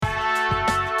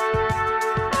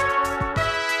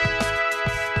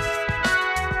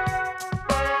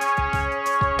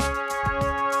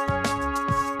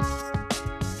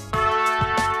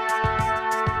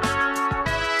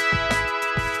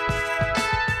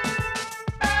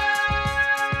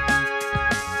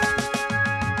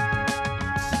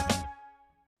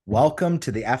Welcome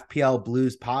to the FPL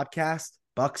Blues podcast.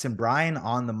 Bucks and Brian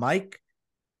on the mic.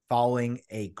 Following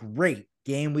a great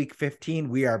game week 15,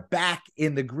 we are back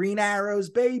in the Green Arrows,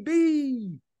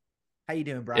 baby. How you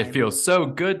doing, Brian? It feels so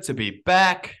good to be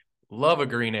back. Love a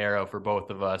green arrow for both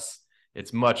of us.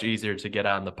 It's much easier to get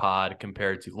on the pod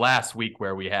compared to last week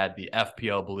where we had the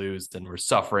FPL Blues and we're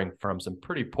suffering from some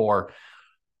pretty poor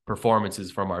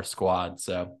performances from our squad.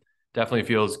 So definitely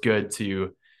feels good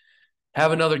to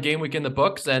have another game week in the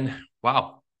books. And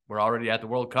wow, we're already at the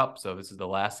World Cup. So this is the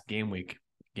last game week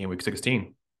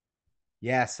 16.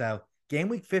 Yeah, so game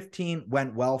week 15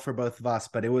 went well for both of us,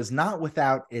 but it was not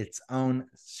without its own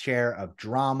share of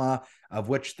drama, of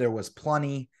which there was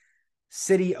plenty.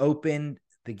 City opened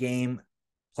the game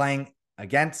playing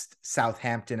against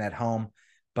Southampton at home,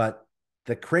 but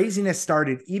the craziness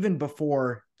started even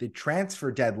before the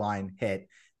transfer deadline hit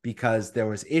because there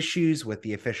was issues with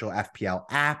the official FPL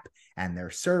app and their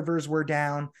servers were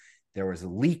down. There was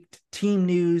leaked team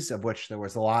news, of which there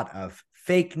was a lot of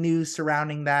fake news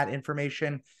surrounding that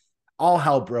information. All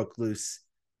hell broke loose.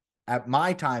 At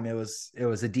my time, it was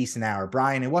a decent hour.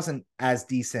 Brian, it wasn't as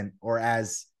decent, or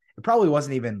as it probably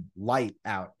wasn't even light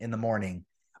out in the morning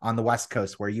on the West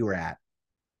Coast where you were at.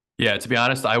 Yeah, to be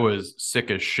honest, I was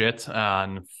sick as shit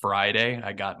on Friday.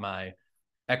 I got my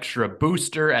extra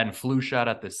booster and flu shot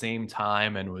at the same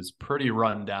time and was pretty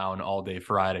run down all day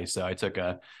Friday. So I took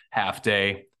a half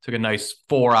day, took a nice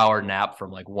 4-hour nap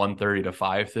from like 1:30 to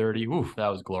 5:30. Oof, that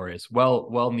was glorious.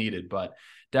 Well needed, but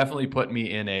definitely put me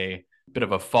in a bit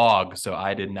of a fog. So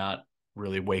I did not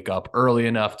really wake up early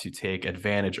enough to take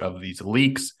advantage of these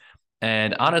leaks.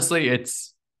 And honestly,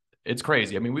 it's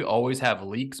crazy. I mean, we always have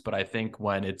leaks, but I think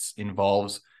when it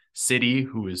involves City,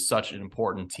 who is such an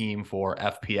important team for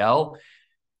FPL,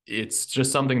 it's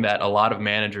just something that a lot of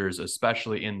managers,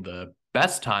 especially in the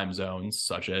best time zones,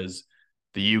 such as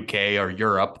the UK or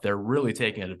Europe, they're really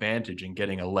taking advantage and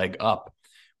getting a leg up.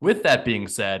 With that being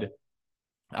said,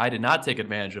 I did not take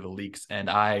advantage of the leaks and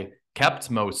I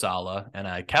kept Mo Salah and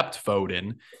I kept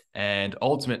Foden. And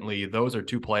ultimately, those are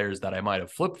two players that I might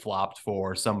have flip-flopped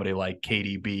for somebody like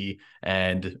KDB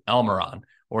and Almiron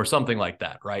or something like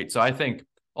that, right? So I think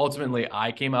ultimately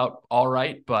I came out all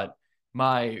right, but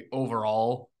my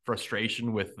overall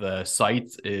frustration with the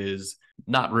site is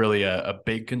not really a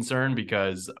big concern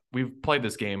because we've played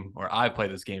this game, or I've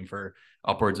played this game for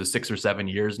upwards of 6 or 7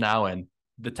 years now, and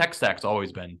the tech stack's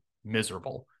always been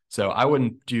miserable. So I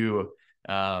wouldn't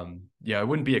I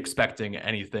wouldn't be expecting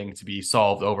anything to be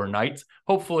solved overnight.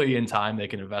 Hopefully in time they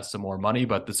can invest some more money,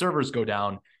 but the servers go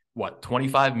down,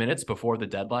 25 minutes before the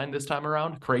deadline this time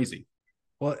around? Crazy.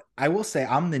 Well, I will say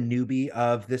I'm the newbie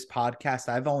of this podcast.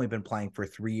 I've only been playing for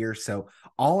 3 years. So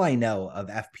all I know of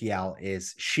FPL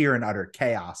is sheer and utter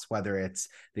chaos, whether it's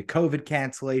the COVID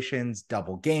cancellations,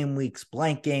 double game weeks,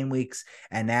 blank game weeks,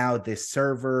 and now this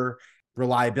server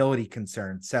reliability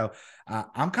concern. So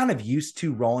I'm kind of used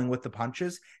to rolling with the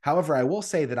punches. However, I will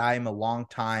say that I am a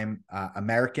longtime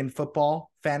American football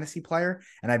fantasy player,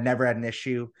 and I've never had an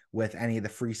issue with any of the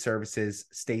free services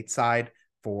stateside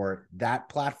for that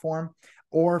platform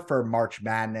or for March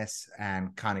Madness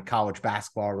and kind of college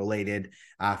basketball related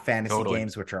fantasy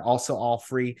games, which are also all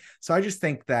free. So I just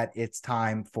think that it's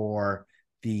time for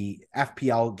the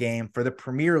FPL game, for the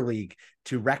Premier League,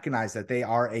 to recognize that they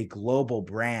are a global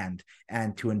brand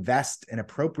and to invest an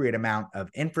appropriate amount of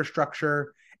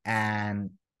infrastructure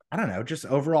and, I don't know, just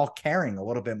overall caring a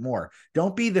little bit more.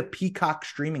 Don't be the Peacock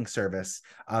streaming service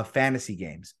of fantasy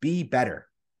games. Be better.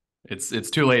 It's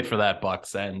too late for that,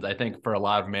 Bucks. And I think for a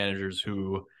lot of managers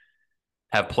who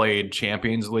have played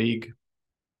Champions League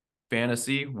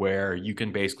fantasy, where you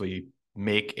can basically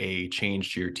make a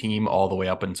change to your team all the way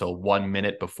up until 1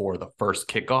 minute before the first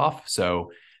kickoff.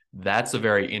 So that's a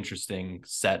very interesting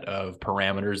set of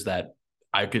parameters that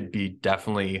I could be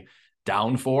definitely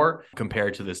down for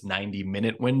compared to this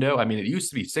 90-minute window. I mean, it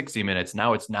used to be 60 minutes.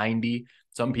 Now it's 90.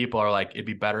 Some people are like, it'd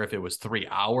be better if it was 3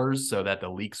 hours so that the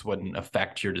leaks wouldn't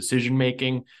affect your decision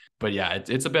making. But yeah,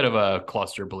 it's a bit of a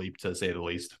cluster bleep, to say the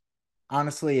least.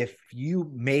 Honestly, if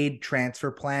you made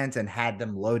transfer plans and had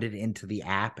them loaded into the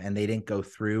app and they didn't go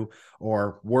through,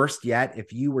 or worst yet,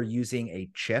 if you were using a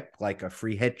chip like a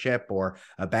free hit chip or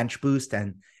a bench boost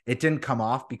and it didn't come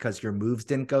off because your moves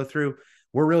didn't go through,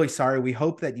 we're really sorry. We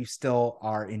hope that you still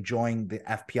are enjoying the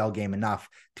FPL game enough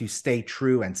to stay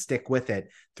true and stick with it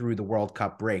through the World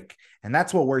Cup break. And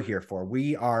that's what we're here for.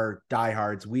 We are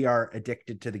diehards. We are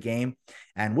addicted to the game.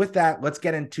 And with that, let's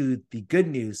get into the good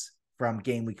news from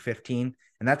game week 15.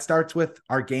 And that starts with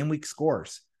our game week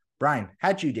scores. Brian,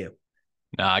 how'd you do?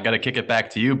 I got to kick it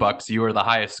back to you, Bucks. You were the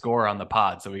highest scorer on the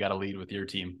pod, so we got to lead with your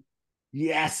team.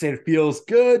 Yes, it feels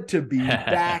good to be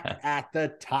back at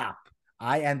the top.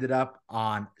 I ended up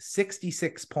on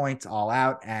 66 points all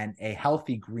out and a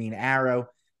healthy green arrow.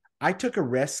 I took a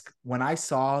risk when I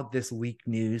saw this leak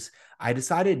news. I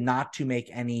decided not to make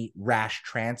any rash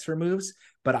transfer moves,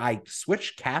 but I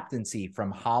switched captaincy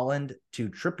from Haaland to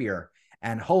Trippier.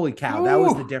 And holy cow, that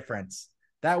was the Woo! difference.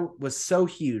 That was so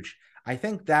huge. I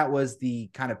think that was the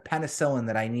kind of penicillin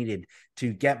that I needed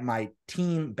to get my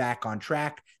team back on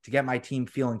track, to get my team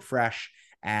feeling fresh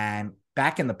and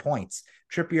back in the points.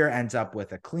 Trippier ends up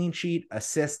with a clean sheet,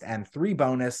 assist, and 3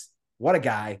 bonus. What a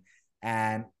guy.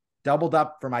 And doubled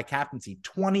up for my captaincy,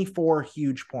 24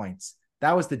 huge points.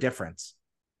 That was the difference.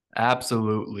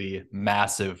 Absolutely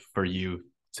massive for you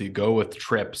to go with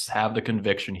Trips, have the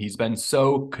conviction. He's been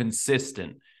so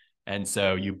consistent. And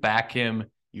so you back him,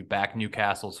 you back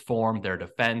Newcastle's form, their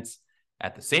defense.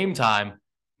 At the same time,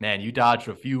 man, you dodged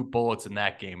a few bullets in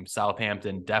that game.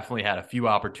 Southampton definitely had a few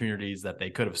opportunities that they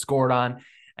could have scored on.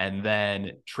 And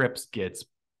then Trips gets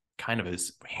kind of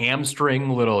his hamstring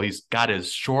he's got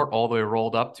his short all the way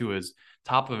rolled up to his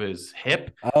top of his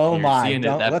hip. Oh And you're my, seeing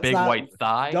don't that let's big not white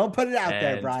thigh. don't put it out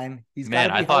there, And Brian. He's got man,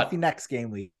 to be healthy next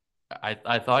game week.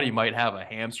 I thought he might have a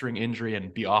hamstring injury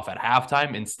and be off at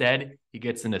halftime. Instead, he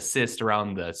gets an assist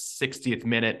around the 60th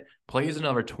minute, plays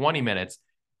another 20 minutes,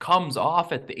 comes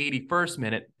off at the 81st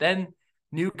minute. Then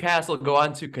Newcastle go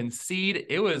on to concede.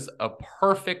 It was a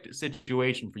perfect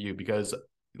situation for you because,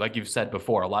 like you've said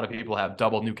before, a lot of people have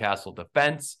double Newcastle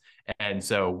defense. And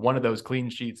so one of those clean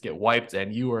sheets get wiped,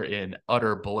 and you are in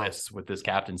utter bliss with this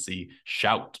captaincy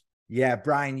shout. Yeah,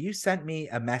 Brian, you sent me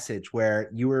a message where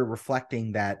you were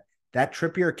reflecting that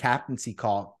Trippier captaincy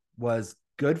call was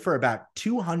good for about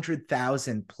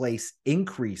 200,000 place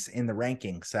increase in the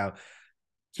ranking. So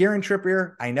Kieran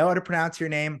Trippier, I know how to pronounce your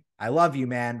name. I love you,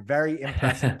 man. Very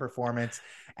impressive performance.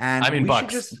 And I mean, we should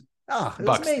Bucks. just, oh, it was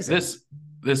Bucks, amazing.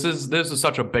 this is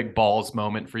such a big balls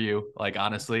moment for you. Like,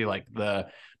 honestly, like the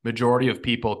majority of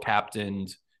people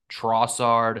captained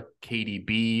Trossard,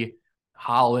 KDB,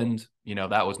 Holland.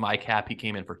 That was my cap. He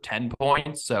came in for 10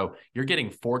 points. So you're getting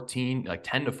 14, like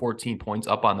 10 to 14 points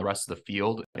up on the rest of the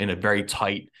field in a very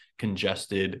tight,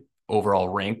 congested overall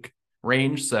rank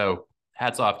range. So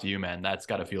hats off to you, man. That's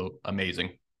got to feel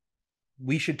amazing.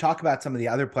 We should talk about some of the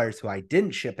other players who I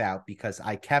didn't ship out because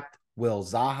I kept Will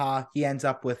Zaha. He ends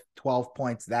up with 12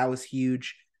 points. That was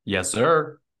huge. Yes,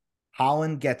 sir.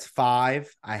 Holland gets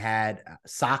 5. I had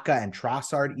Saka and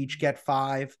Trossard each get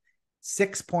 5.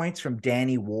 6 points from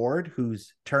Danny Ward,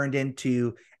 who's turned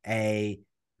into a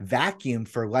vacuum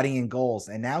for letting in goals.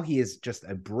 And now he is just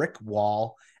a brick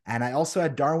wall. And I also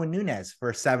had Darwin Nunez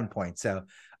for 7 points. So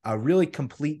a really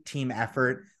complete team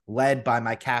effort led by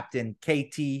my captain,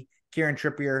 KT, Kieran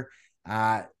Trippier.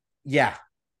 Yeah,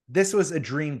 this was a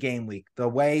dream game week. The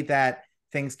way that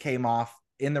things came off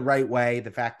in the right way, the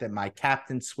fact that my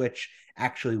captain switch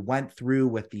actually went through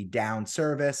with the down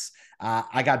service,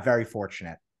 I got very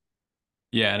fortunate.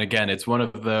 Yeah, and again, it's one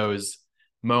of those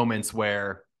moments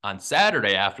where on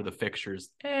Saturday after the fixtures,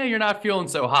 you're not feeling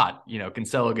so hot.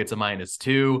 Cancelo gets a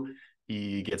 -2.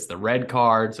 He gets the red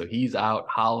card, so he's out.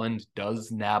 Holland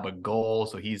does nab a goal,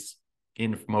 so he's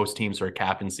in most teams for a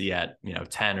captaincy at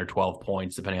 10 or 12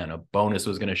 points, depending on a bonus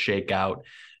was going to shake out.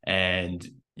 And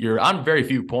you're on very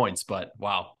few points, but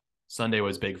wow, Sunday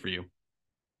was big for you.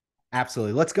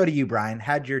 Absolutely. Let's go to you, Brian.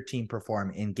 How'd your team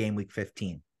perform in game week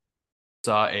 15?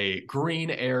 Saw a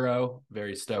green arrow.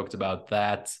 Very stoked about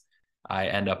that. I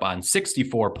end up on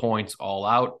 64 points all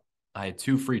out. I had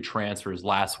 2 free transfers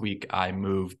last week. I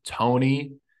moved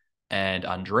Tony and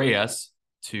Andreas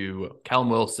to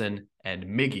Callum Wilson and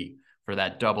Miggy for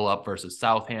that double up versus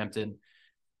Southampton,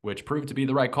 which proved to be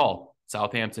the right call.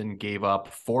 Southampton gave up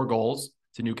 4 goals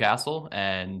to Newcastle,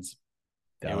 and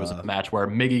it was a match where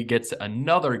Miggy gets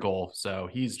another goal. So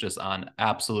he's just on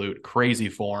absolute crazy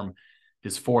form.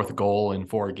 His 4th goal in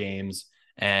 4 games,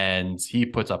 and he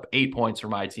puts up 8 points for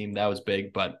my team. That was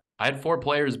big, but I had 4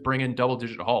 players bring in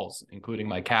double-digit hauls, including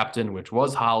my captain, which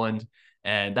was Holland,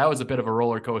 and that was a bit of a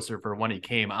roller coaster for when he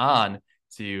came on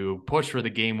to push for the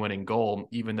game-winning goal,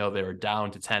 even though they were down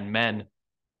to 10 men.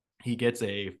 He gets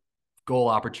a goal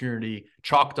opportunity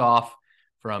chalked off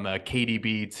from a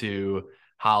KDB to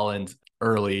Holland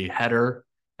early header,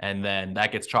 and then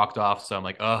that gets chalked off. So I'm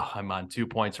like, I'm on 2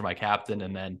 points for my captain.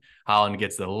 And then Holland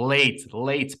gets the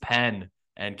late pen,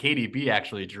 and KDB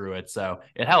actually drew it. So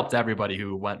it helped everybody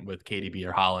who went with KDB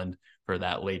or Holland for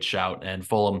that late shout. And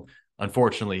Fulham,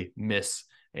 unfortunately, miss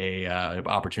a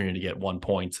opportunity to get 1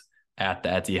 point at the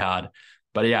Etihad.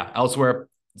 But yeah, elsewhere,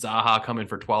 Zaha coming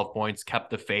for 12 points, kept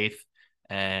the faith.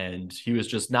 And he was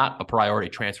just not a priority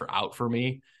transfer out for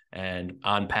me. and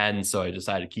on pen. So I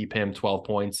decided to keep him 12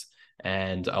 points.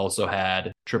 And I also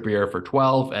had Trippier for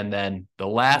 12. And then the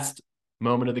last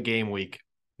moment of the game week,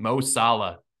 Mo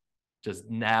Salah just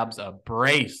bags a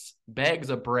brace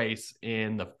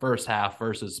in the first half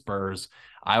versus Spurs.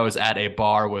 I was at a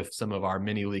bar with some of our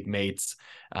mini league mates,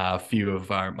 a few of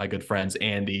my good friends,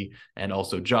 Andy and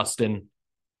also Justin.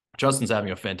 Justin's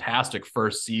having a fantastic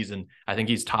first season. I think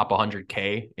he's top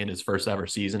 100K in his first ever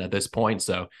season at this point.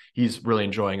 So he's really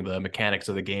enjoying the mechanics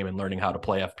of the game and learning how to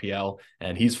play FPL,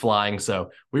 and he's flying. So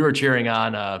we were cheering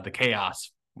on the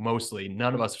Chaos mostly.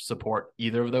 None of us support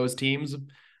either of those teams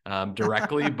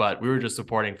directly, but we were just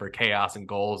supporting for Chaos and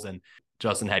goals. And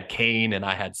Justin had Kane and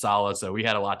I had Salah. So we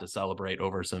had a lot to celebrate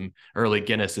over some early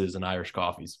Guinnesses and Irish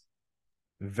coffees.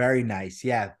 Very nice.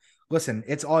 Yeah. Listen,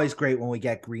 it's always great when we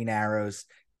get green arrows.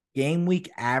 Game week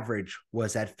average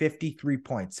was at 53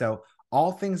 points. So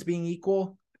all things being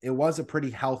equal, it was a pretty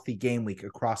healthy game week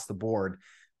across the board.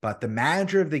 But the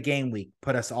manager of the game week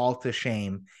put us all to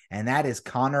shame, and that is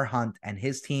Connor Hunt and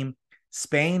his team,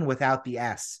 Spain without the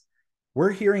S.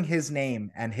 We're hearing his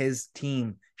name and his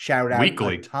team shout out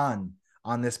weekly a ton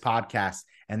on this podcast,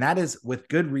 and that is with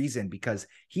good reason, because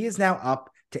he is now up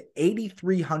to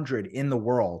 8,300 in the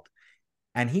world,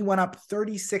 and he went up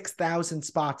 36,000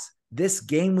 spots this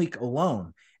game week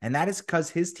alone, and that is because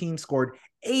his team scored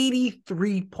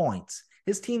 83 points.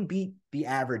 His team beat the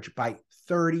average by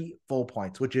 30 full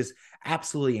points, which is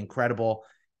absolutely incredible.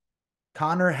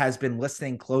 Connor has been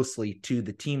listening closely to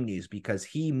the team news because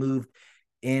he moved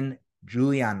in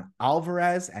Julian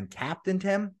Alvarez and captained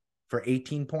him for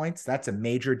 18 points. That's a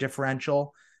major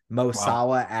differential. Mo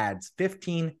Salah adds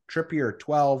 15, Trippier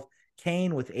 12,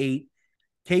 Kane with 8,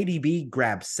 KDB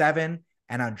grabs 7,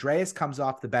 and Andreas comes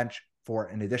off the bench for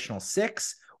an additional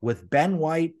 6, with Ben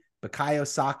White, Bukayo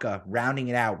Saka rounding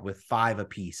it out with 5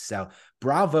 apiece. So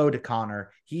bravo to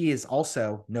Connor. He is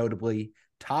also notably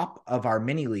top of our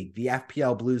mini league, the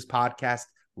FPL Blues Podcast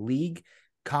League.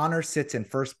 Connor sits in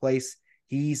first place.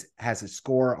 He has a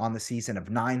score on the season of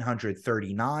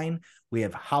 939. We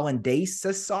have Hollandaise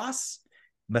Sauce,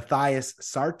 Matthias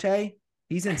Sarte.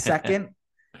 He's in second,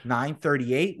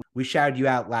 938. We shouted you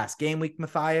out last game week,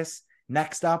 Matthias.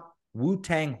 Next up,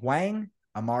 Wu-Tang Huang,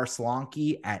 Amar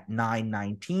Solanke at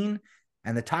 919.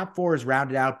 And the top 4 is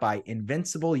rounded out by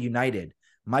Invincible United,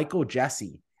 Michael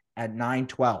Jesse at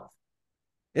 912.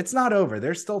 It's not over.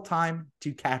 There's still time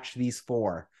to catch these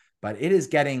 4, but it is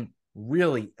getting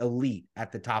really elite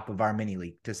at the top of our mini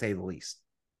league, to say the least.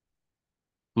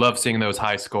 Love seeing those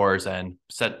high scores and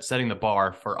setting the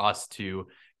bar for us to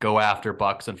go after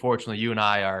bucks. Unfortunately, you and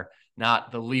I are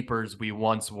not the leapers we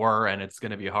once were, and it's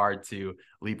going to be hard to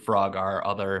leapfrog our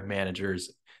other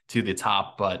managers to the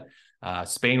top. But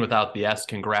Spain without the S,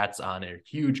 congrats on a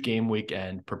huge game week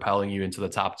and propelling you into the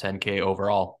top 10K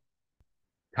overall.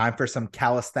 Time for some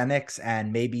calisthenics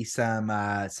and maybe some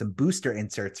booster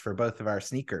inserts for both of our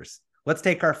sneakers. Let's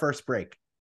take our first break.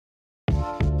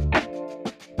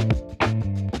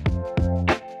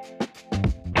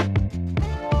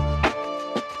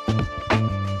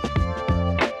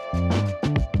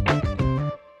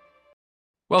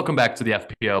 Welcome back to the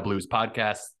FPL Blues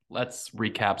Podcast. Let's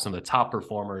recap some of the top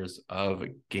performers of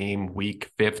game week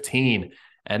 15.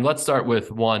 And let's start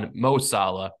with one, Mo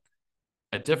Salah.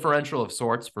 A differential of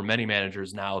sorts for many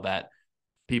managers now that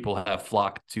people have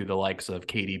flocked to the likes of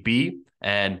KDB.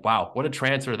 And wow, what a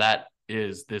transfer that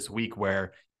is this week,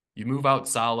 where you move out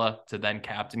Salah to then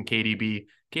captain KDB.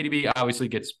 KDB obviously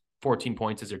gets 14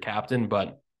 points as your captain,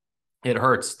 but it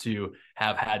hurts to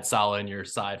have had Salah in your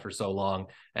side for so long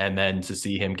and then to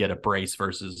see him get a brace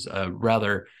versus a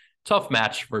rather tough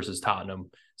match versus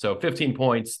Tottenham. So 15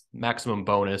 points, maximum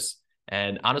bonus.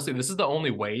 And honestly, this is the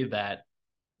only way that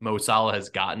Mo Salah has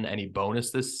gotten any bonus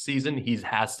this season. He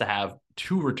has to have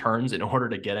 2 returns in order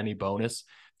to get any bonus.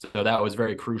 So that was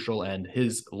very crucial, and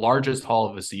his largest haul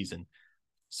of the season.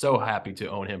 So happy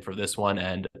to own him for this one.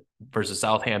 And versus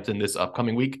Southampton this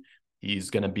upcoming week,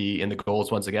 he's going to be in the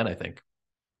goals once again, I think.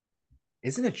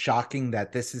 Isn't it shocking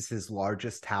that this is his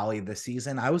largest tally this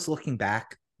season? I was looking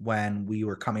back when we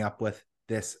were coming up with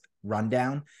this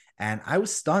rundown, and I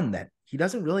was stunned that he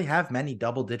doesn't really have many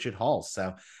double-digit hauls.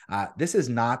 So this is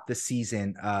not the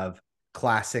season of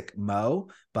classic Mo,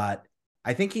 but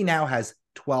I think he now has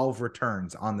 12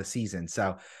 returns on the season.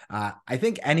 So I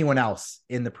think anyone else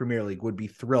in the Premier League would be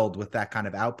thrilled with that kind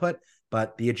of output.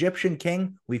 But the Egyptian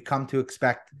King, we've come to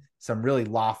expect some really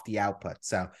lofty output.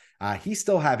 So he's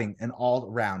still having an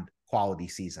all-around quality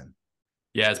season.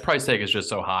 Yeah, his price tag is just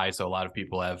so high. So a lot of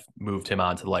people have moved him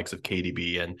on to the likes of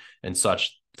KDB and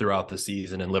such throughout the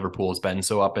season, and Liverpool has been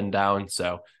so up and down.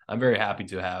 So I'm very happy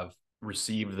to have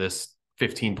received this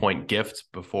 15-point gift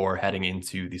before heading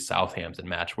into the Southampton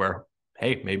match where,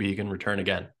 hey, maybe he can return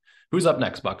again. Who's up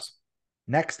next, Bucks?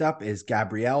 Next up is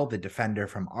Gabriel, the defender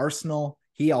from Arsenal.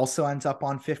 He also ends up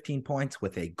on 15 points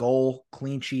with a goal,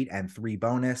 clean sheet, and 3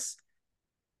 bonus.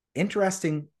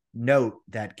 Interesting note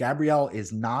that Gabriel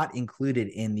is not included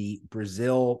in the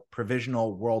Brazil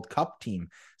Provisional World Cup team.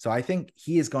 So I think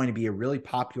he is going to be a really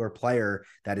popular player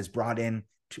that is brought in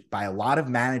by a lot of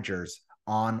managers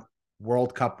on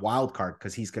World Cup wildcard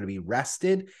because he's going to be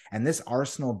rested. And this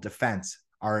Arsenal defense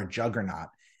are a juggernaut.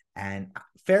 And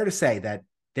fair to say that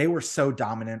they were so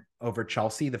dominant over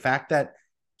Chelsea. The fact that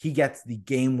he gets the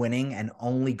game-winning and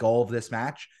only goal of this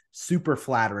match, super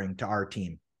flattering to our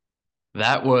team.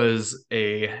 That was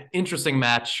a interesting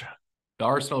match. The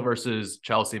Arsenal versus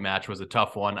Chelsea match was a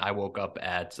tough one. I woke up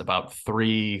at about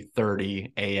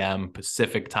 3:30 a.m.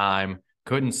 Pacific time,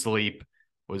 couldn't sleep,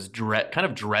 was kind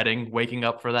of dreading waking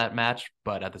up for that match,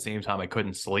 but at the same time, I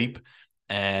couldn't sleep.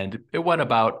 And it went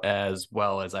about as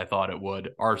well as I thought it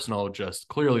would. Arsenal just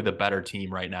clearly the better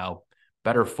team right now,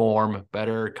 better form,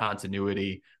 better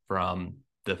continuity from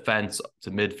defense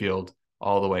to midfield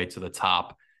all the way to the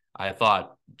top. I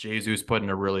thought Jesus put in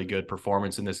a really good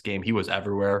performance in this game. He was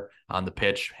everywhere on the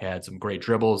pitch, had some great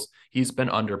dribbles. He's been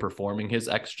underperforming his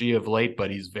XG of late, but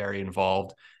he's very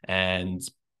involved. And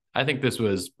I think this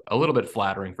was a little bit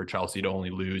flattering for Chelsea to only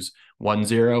lose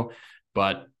 1-0.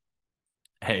 But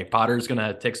hey, Potter's going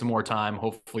to take some more time,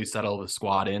 hopefully settle the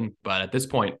squad in. But at this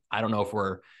point, I don't know if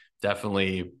we're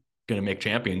definitely going to make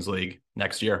Champions League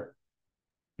next year.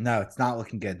 No, it's not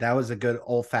looking good. That was a good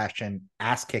old-fashioned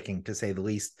ass-kicking, to say the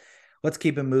least. Let's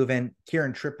keep it moving.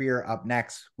 Kieran Trippier up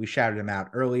next. We shouted him out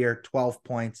earlier. 12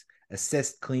 points,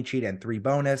 assist, clean sheet, and 3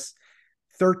 bonus.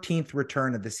 13th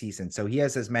return of the season. So he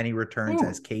has as many returns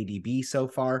as KDB so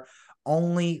far,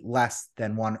 only less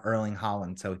than one Erling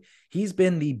Haaland. So he's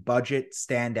been the budget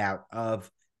standout of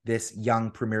this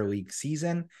young Premier League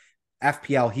season.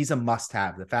 FPL, he's a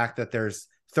must-have. The fact that there's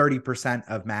 30%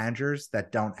 of managers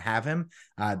that don't have him,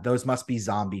 those must be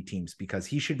zombie teams because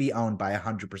he should be owned by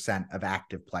 100% of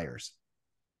active players.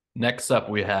 Next up,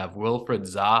 we have Wilfried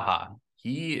Zaha.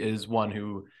 He is one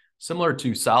who, similar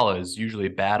to Salah, is usually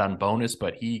bad on bonus,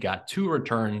 but he got 2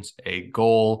 returns, a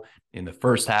goal in the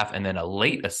first half, and then a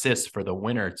late assist for the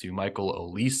winner to Michael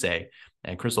Olise.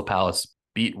 And Crystal Palace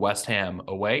beat West Ham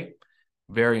away.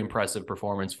 Very impressive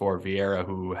performance for Vieira,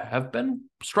 who have been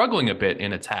struggling a bit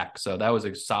in attack. So that was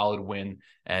a solid win.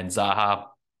 And Zaha,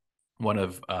 one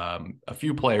of a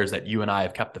few players that you and I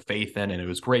have kept the faith in, and it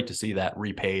was great to see that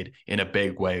repaid in a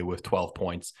big way with 12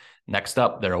 points. Next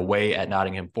up, they're away at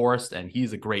Nottingham Forest, and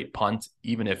he's a great punt,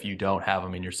 even if you don't have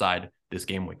him in your side this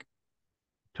game week.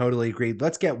 Totally agreed.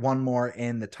 Let's get one more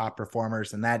in the top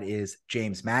performers, and that is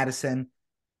James Maddison.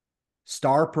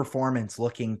 Star performance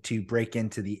looking to break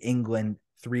into the England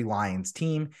Three Lions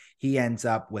team. He ends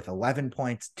up with 11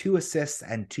 points, 2 assists,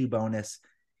 and 2 bonus.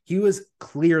 He was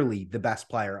clearly the best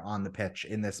player on the pitch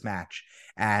in this match.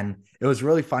 And it was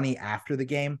really funny after the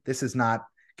game. This is not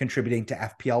contributing to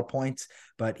FPL points,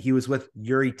 but he was with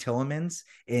Yuri Tillemans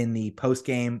in the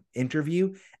post-game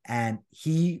interview, and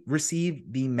he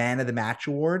received the Man of the Match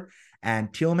award.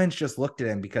 And Tillemans just looked at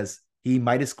him because he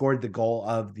might have scored the goal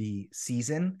of the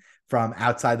season from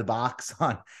outside the box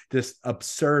on this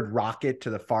absurd rocket to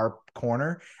the far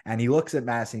corner. And he looks at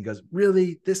Maddison and goes,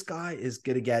 really, this guy is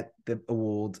going to get the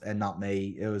award and not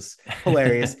me. It was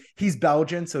hilarious. He's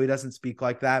Belgian, so he doesn't speak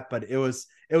like that, but it was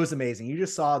amazing. You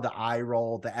just saw the eye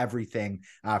roll, the everything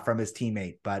from his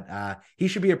teammate, but he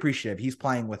should be appreciative. He's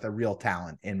playing with a real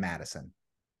talent in Maddison.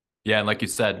 Yeah, and like you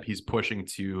said, he's pushing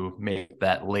to make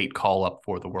that late call up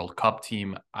for the World Cup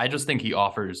team. I just think he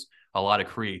offers a lot of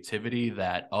creativity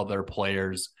that other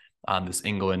players on this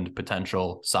England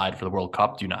potential side for the World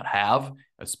Cup do not have,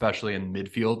 especially in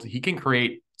midfield. He can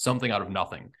create something out of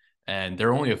nothing. And there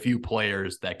are only a few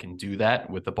players that can do that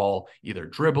with the ball either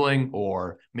dribbling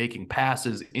or making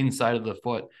passes inside of the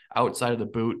foot, outside of the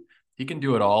boot. He can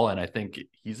do it all, and I think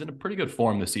he's in a pretty good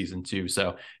form this season too.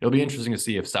 So it'll be interesting to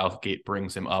see if Southgate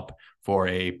brings him up for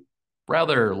a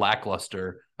rather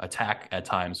lackluster attack at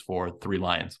times for Three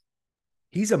Lions.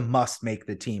 He's a must make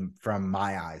the team from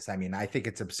my eyes. I mean, I think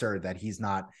it's absurd that he's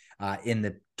not in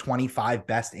the 25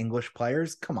 best English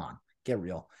players. Come on, get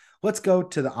real. Let's go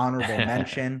to the honorable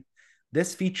mention.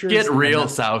 This features get real,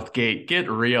 Southgate.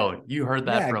 Get real. You heard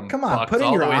that from come on, Bucks put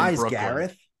in your eyes, in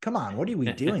Gareth. Come on, what are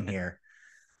we doing here?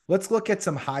 Let's look at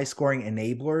some high-scoring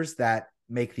enablers that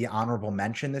make the honorable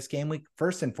mention this game week.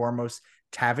 First and foremost,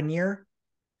 Tavernier,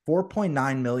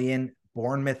 4.9 million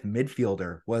Bournemouth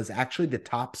midfielder, was actually the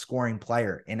top scoring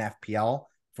player in FPL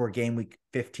for game week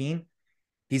 15.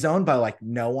 He's owned by like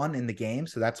no one in the game.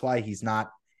 So that's why he's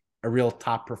not a real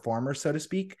top performer, so to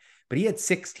speak. But he had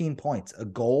 16 points, a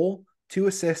goal, 2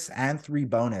 assists, and 3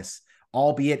 bonus,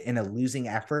 albeit in a losing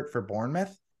effort for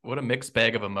Bournemouth. What a mixed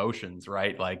bag of emotions,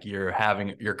 right? Like you're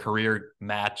having your career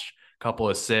match, couple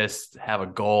assists, have a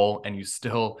goal, and you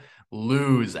still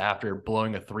lose after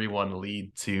blowing a 3-1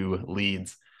 lead to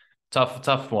Leeds.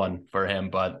 Tough one for him,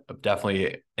 but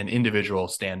definitely an individual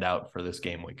standout for this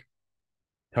game week.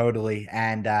 Totally.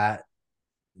 And that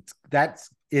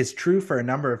is true for a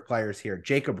number of players here.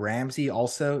 Jacob Ramsey,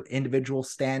 also individual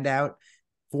standout,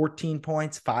 14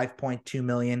 points, 5.2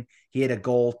 million. He had a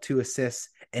goal, 2 assists,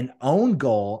 an own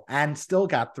goal, and still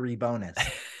got 3 bonus.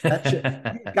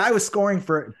 Guy was scoring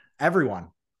for everyone.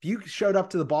 If you showed up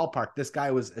to the ballpark, this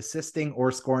guy was assisting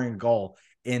or scoring a goal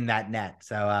in that net.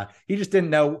 So he just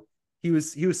didn't know. He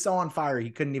was so on fire, he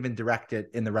couldn't even direct it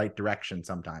in the right direction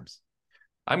sometimes.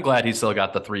 I'm glad he still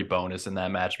got the 3 bonus in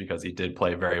that match because he did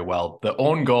play very well. The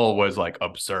own goal was like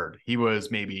absurd. He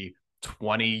was maybe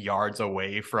 20 yards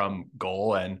away from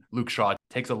goal, and Luke Shaw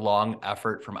takes a long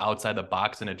effort from outside the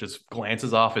box and it just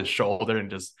glances off his shoulder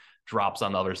and just drops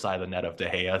on the other side of the net of De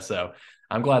Gea. So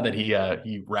I'm glad that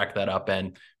he racked that up.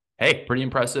 And hey, pretty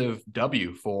impressive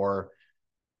W for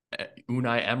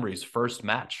Unai Emery's first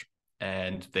match.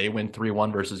 And they win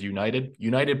 3-1 versus United.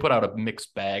 United put out a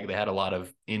mixed bag. They had a lot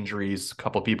of injuries, a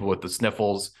couple people with the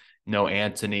sniffles, no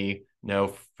Anthony,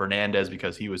 no Fernandez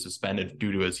because he was suspended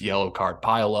due to his yellow card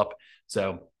pileup.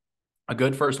 So a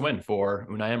good first win for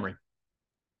Unai Emery.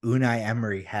 Unai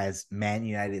Emery has Man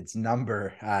United's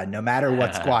number, no matter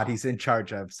what squad he's in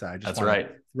charge of. So I just want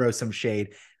to throw some shade.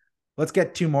 Let's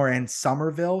get 2 more in.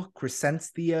 Somerville,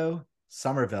 Crescencio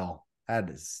Somerville. That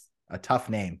is a tough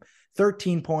name.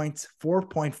 13 points,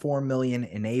 4.4 million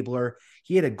enabler.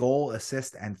 He had a goal,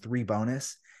 assist, and 3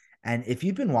 bonus. And if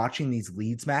you've been watching these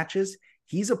Leeds matches,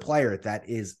 he's a player that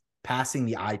is passing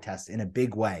the eye test in a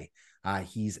big way.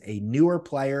 He's a newer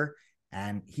player,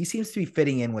 and he seems to be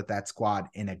fitting in with that squad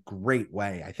in a great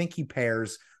way. I think he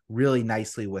pairs really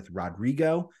nicely with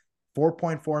Rodrigo,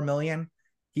 4.4 million.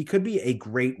 He could be a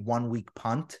great 1-week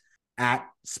punt at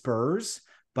Spurs,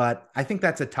 but I think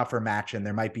that's a tougher match and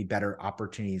there might be better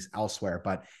opportunities elsewhere.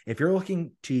 But if you're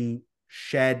looking to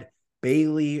shed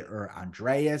Bailey or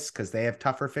Andreas because they have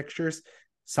tougher fixtures,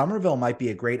 Somerville might be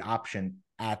a great option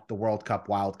at the World Cup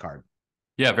wildcard.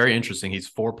 Yeah, very interesting. He's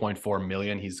 4.4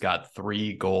 million. He's got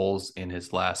 3 goals in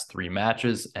his last 3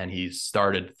 matches, and he's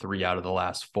started 3 out of the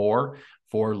last 4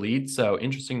 for Leeds. So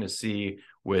interesting to see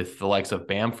with the likes of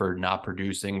Bamford not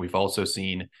producing. We've also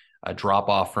seen a drop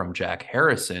off from Jack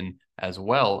Harrison as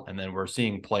well. And then we're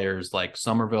seeing players like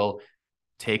Somerville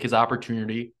take his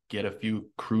opportunity, get a few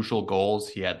crucial goals.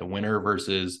 He had the winner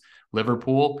versus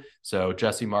Liverpool. So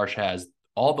Jesse Marsch has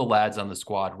all the lads on the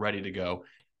squad ready to go.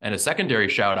 And a secondary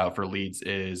shout out for Leeds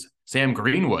is Sam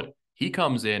Greenwood. He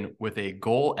comes in with a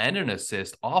goal and an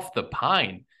assist off the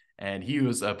pine. And he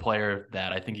was a player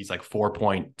that I think he's like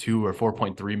 4.2 or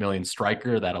 4.3 million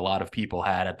striker that a lot of people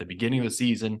had at the beginning of the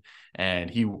season.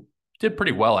 And he did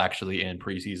pretty well actually in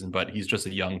preseason, but he's just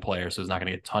a young player, so he's not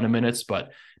going to get a ton of minutes.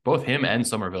 But both him and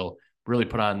Somerville really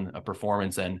put on a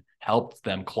performance and helped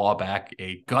them claw back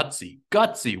a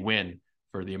gutsy win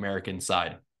for the American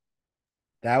side.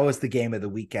 That was the game of the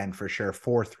weekend for sure.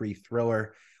 4-3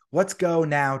 thriller. Let's go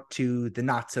now to the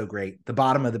not so great, the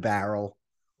bottom of the barrel.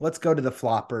 Let's go to the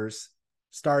floppers,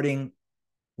 starting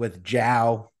with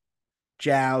João.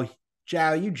 João,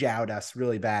 you jowed us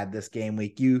really bad this game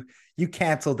week. You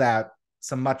canceled out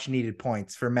some much needed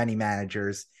points for many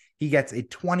managers. He gets a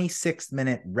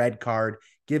 26-minute red card,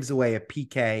 gives away a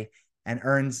PK, and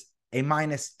earns a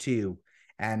 -2.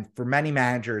 And for many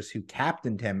managers who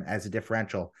captained him as a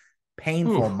differential,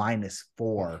 painful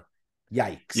 -4.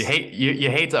 Yikes. You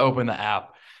hate to open the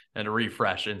app and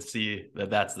refresh and see that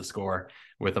that's the score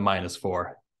with a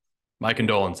 -4. My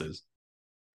condolences.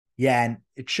 Yeah, and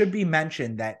it should be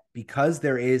mentioned that because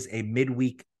there is a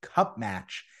midweek cup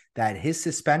match, that his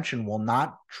suspension will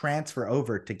not transfer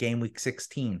over to game week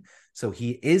 16. So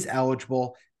he is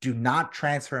eligible. Do not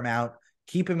transfer him out.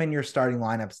 Keep him in your starting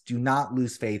lineups. Do not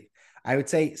lose faith. I would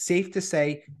say safe to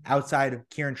say outside of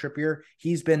Kieran Trippier,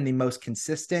 he's been the most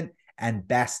consistent and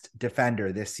best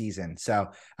defender this season.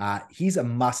 So he's a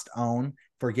must own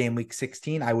for game week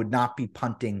 16. I would not be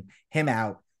punting him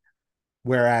out.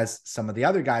 Whereas some of the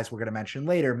other guys we're going to mention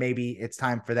later, maybe it's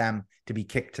time for them to be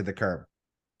kicked to the curb.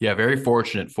 Yeah, very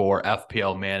fortunate for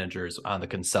FPL managers on the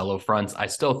Cancelo fronts. I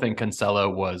still think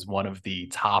Cancelo was one of the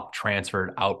top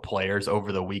transferred out players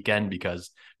over the weekend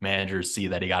because managers see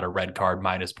that he got a red card,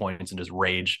 minus points, and just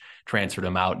rage transferred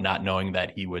him out, not knowing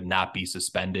that he would not be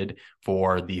suspended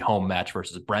for the home match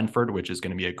versus Brentford, which is going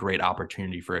to be a great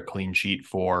opportunity for a clean sheet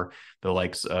for the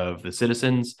likes of the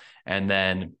Citizens. And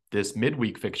then this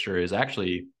midweek fixture is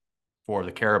actually for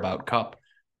the Carabao Cup,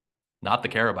 not the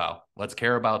Carabao. Let's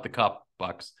care about the Cup,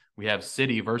 Bucks. We have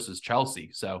City versus Chelsea.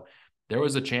 So there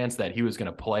was a chance that he was going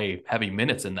to play heavy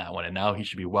minutes in that one, and now he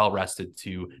should be well rested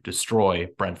to destroy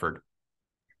Brentford.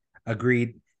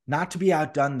 Agreed. Not to be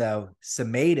outdone, though,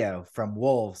 Semedo from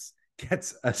Wolves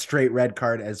gets a straight red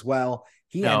card as well.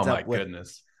 He ends up with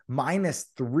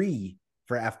 -3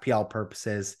 for FPL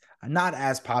purposes. Not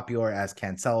as popular as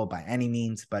Cancelo by any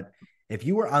means, but if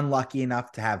you were unlucky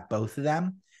enough to have both of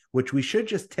them, which we should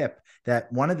just tip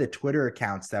that one of the Twitter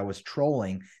accounts that was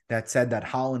trolling that said that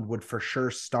Haaland would for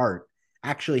sure start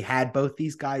actually had both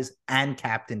these guys and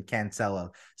captain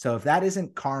Cancelo. So if that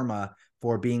isn't karma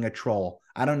for being a troll,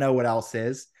 I don't know what else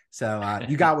is. So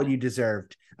you got what you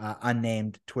deserved,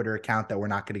 unnamed Twitter account that we're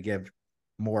not going to give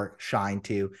more shine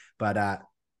to. But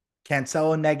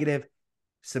Cancelo negative,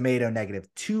 Semedo negative,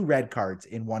 2 red cards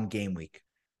in one game week.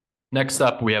 Next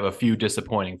up, we have a few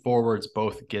disappointing forwards,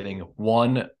 both getting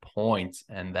 1 point,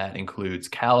 and that includes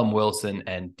Callum Wilson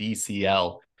and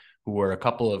DCL, who were a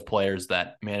couple of players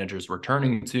that managers were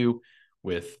turning to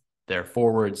with their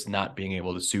forwards not being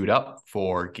able to suit up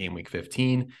for game week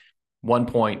 15. 1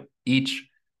 point each.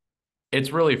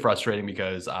 It's really frustrating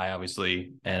because I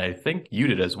obviously, and I think you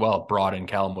did as well, brought in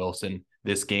Callum Wilson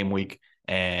this game week.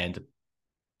 And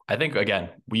I think, again,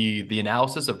 the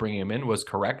analysis of bringing him in was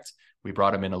correct. We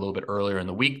brought him in a little bit earlier in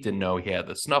the week, didn't know he had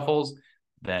the snuffles.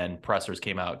 Then pressers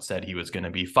came out, said he was going to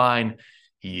be fine.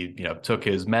 He, took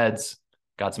his meds,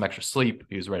 got some extra sleep.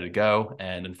 He was ready to go.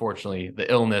 And unfortunately,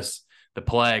 the illness, the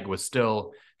plague was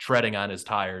still treading on his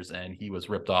tires, and he was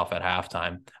ripped off at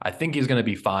halftime. I think he's going to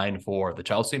be fine for the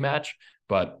Chelsea match,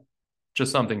 but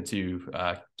just something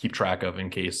to keep track of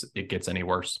in case it gets any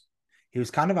worse. He was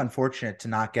kind of unfortunate to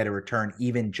not get a return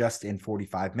even just in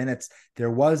 45 minutes. There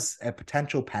was a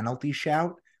potential penalty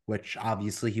shout, which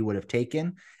obviously he would have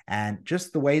taken. And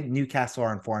just the way Newcastle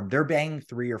are informed, they're banging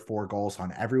 3 or 4 goals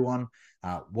on everyone.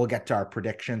 We'll get to our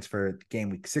predictions for game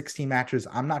week 16 matches.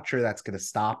 I'm not sure that's going to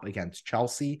stop against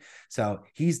Chelsea. So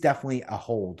he's definitely a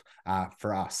hold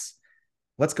for us.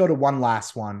 Let's go to one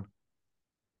last one.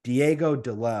 Diego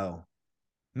Dalot.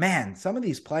 Man, some of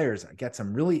these players get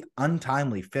some really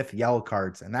untimely 5th yellow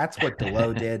cards, and that's what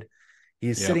Dalot did.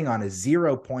 He's sitting on a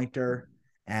 0-pointer,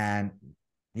 and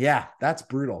yeah, that's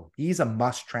brutal. He's a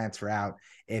must transfer out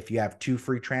if you have 2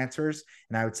 free transfers,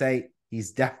 and I would say he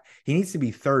needs to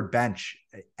be 3rd bench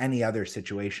any other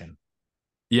situation.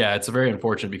 Yeah, it's very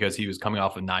unfortunate because he was coming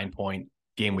off a 9-point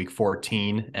game week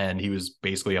 14, and he was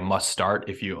basically a must start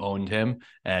if you owned him,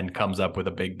 and comes up with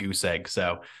a big goose egg.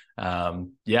 So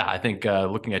I think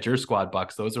looking at your squad,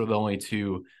 Bucks, those are the only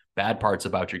 2 bad parts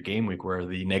about your game week, where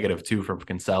the -2 from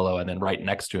Cancelo, and then right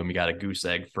next to him you got a goose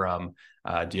egg from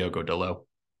Diogo Dalot.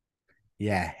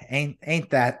 Yeah, ain't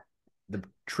that the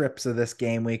trips of this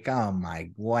game week? Oh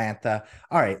my Lanta.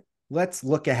 All right, let's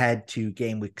look ahead to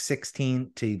game week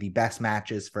 16, to the best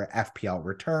matches for FPL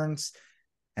returns.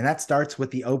 And that starts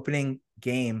with the opening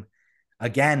game.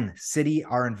 Again, City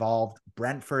are involved.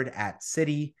 Brentford at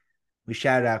City. We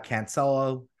shouted out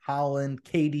Cancelo, Haaland,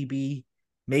 KDB,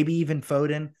 maybe even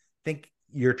Foden. I think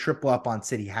your triple up on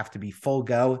City have to be full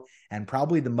go, and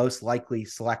probably the most likely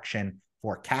selection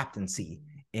for captaincy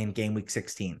in game week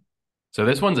 16. So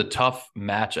this one's a tough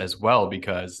match as well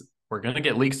because we're going to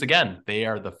get leaks again. They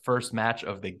are the first match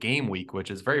of the game week, which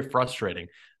is very frustrating.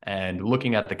 And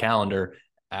looking at the calendar,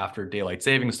 after daylight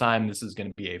savings time, this is going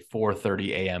to be a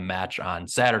 4:30 a.m. match on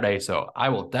Saturday. So I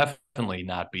will definitely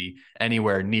not be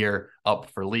anywhere near up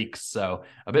for leaks. So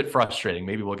a bit frustrating.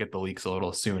 Maybe we'll get the leaks a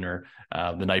little sooner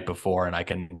the night before, and I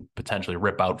can potentially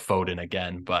rip out Foden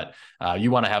again. But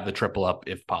you want to have the triple up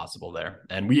if possible there.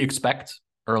 And we expect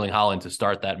Erling Haaland to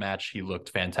start that match. He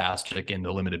looked fantastic in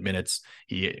the limited minutes.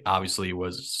 He obviously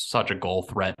was such a goal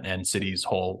threat, and City's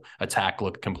whole attack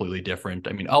looked completely different.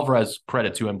 I mean, Alvarez,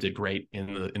 credit to him, did great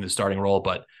in the starting role,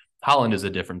 but Haaland is a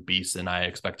different beast, and I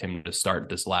expect him to start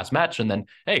this last match. And then,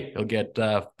 hey, he'll get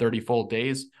 30 full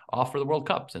days off for the World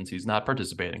Cup since he's not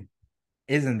participating.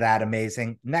 Isn't that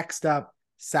amazing? Next up,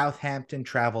 Southampton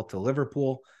travel to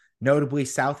Liverpool. Notably,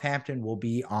 Southampton will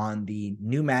be on the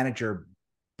new manager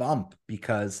bump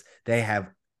because they have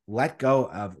let go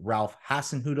of Ralph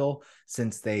Hasenhüttl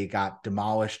since they got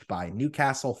demolished by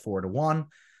Newcastle 4-1.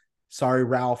 Sorry,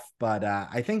 Ralph, but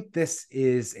I think this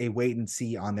is a wait and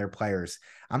see on their players.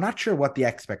 I'm not sure what the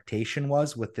expectation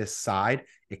was with this side.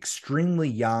 Extremely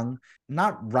young,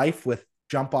 not rife with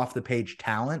jump off the page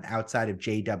talent outside of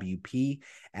JWP.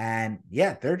 And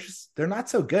yeah, they're not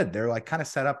so good. They're like kind of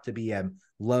set up to be a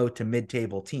low to mid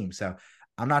table team. So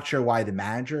I'm not sure why the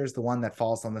manager is the one that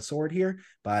falls on the sword here,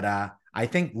 but I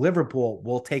think Liverpool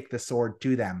will take the sword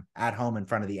to them at home in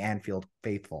front of the Anfield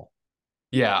faithful.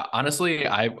 Yeah, honestly,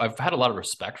 I've had a lot of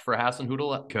respect for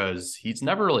Hasenhüttl because he's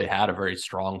never really had a very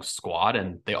strong squad,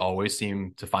 and they always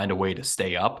seem to find a way to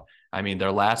stay up. I mean,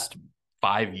 their last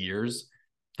 5 years,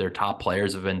 their top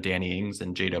players have been Danny Ings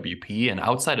and JWP, and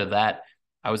outside of that,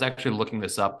 I was actually looking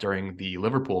this up during the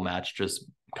Liverpool match, just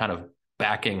kind of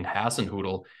backing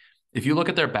Hasenhüttl. If you look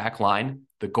at their back line,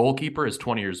 the goalkeeper is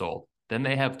 20 years old. Then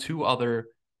they have two other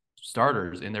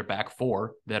starters in their back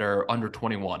four that are under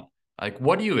 21. Like,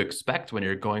 what do you expect when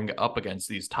you're going up against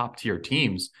these top tier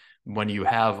teams when you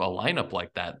have a lineup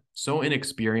like that? So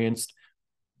inexperienced,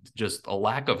 just a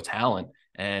lack of talent.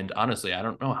 And honestly, I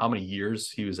don't know how many years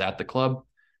he was at the club,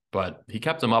 but he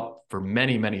kept him up for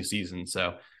many, many seasons.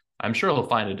 So I'm sure he'll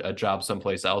find a job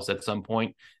someplace else at some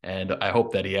point. And I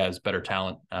hope that he has better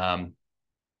talent at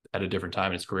a different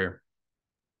time in his career.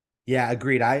 Yeah,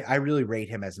 agreed. I really rate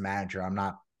him as manager. I'm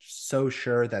not so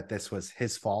sure that this was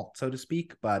his fault, so to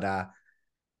speak, but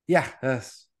yeah,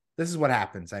 this is what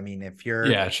happens. I mean,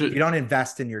 Yeah, if you don't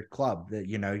invest in your club, that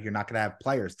you're not going to have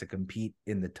players to compete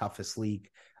in the toughest league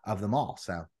of them all.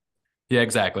 So yeah,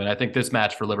 exactly. And I think this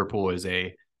match for Liverpool is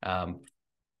a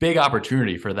big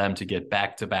opportunity for them to get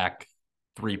back-to-back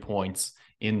 3 points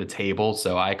in the table.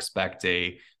 So I expect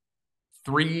a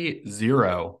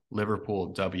 3-0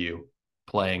 Liverpool W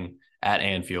playing at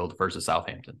Anfield versus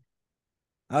Southampton.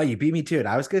 oh, you beat me to it.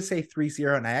 I was going to say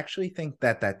 3-0, and I actually think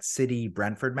that City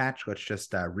Brentford match, let's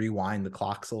just rewind the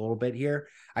clocks a little bit here.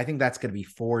 I think that's going to be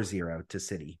 4-0 to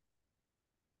City.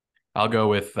 I'll go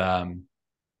with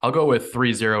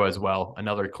 3-0 as well.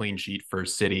 Another clean sheet for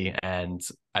City. And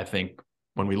I think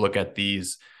when we look at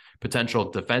these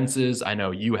potential defenses, I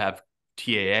know you have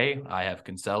TAA, I have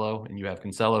Cancelo, and you have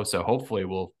Cancelo. So hopefully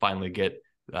we'll finally get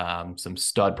some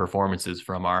stud performances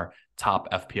from our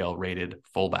top FPL rated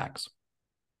fullbacks.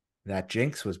 That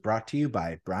jinx was brought to you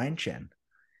by Brian Chin.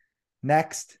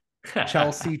 Next,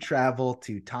 Chelsea travel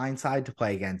to Tyneside to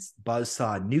play against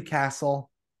Buzzsaw Newcastle.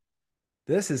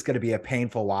 This is going to be a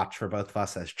painful watch for both of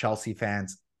us as Chelsea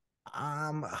fans.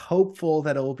 I'm hopeful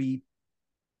that it will be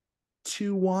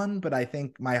 2-1, but I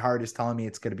think my heart is telling me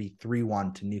it's going to be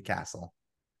 3-1 to Newcastle.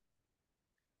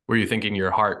 Were you thinking your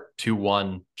heart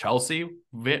 2-1 Chelsea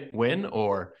win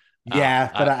or yeah,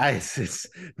 but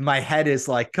my head is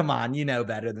like, come on, you know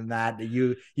better than that.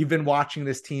 You've been watching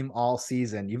this team all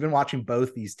season. You've been watching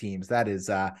both these teams.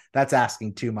 That's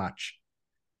asking too much.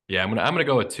 Yeah, I'm gonna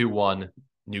go with 2-1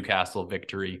 Newcastle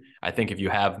victory. I think if you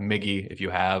have Miggy, if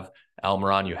you have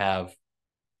Almiron, you have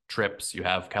Trips, you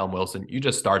have Callum Wilson, you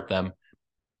just start them.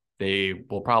 They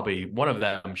will probably, one of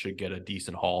them should get a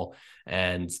decent haul.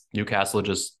 And Newcastle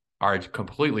just are a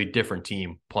completely different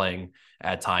team playing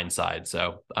at Tyneside.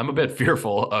 So I'm a bit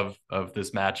fearful of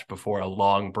this match before a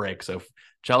long break. So if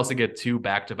Chelsea get two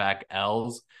back-to-back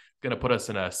L's, it's going to put us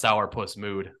in a sourpuss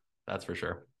mood. That's for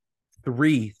sure.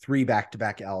 Three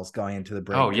back-to-back L's going into the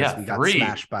break. Oh yeah, we three. got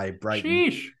smashed by Brighton.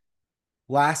 Sheesh.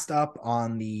 Last up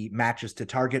on the matches to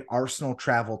target, Arsenal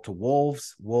travel to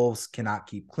Wolves. Wolves cannot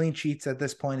keep clean sheets at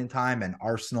this point in time, and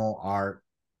Arsenal are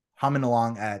humming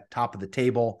along at top of the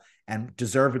table, and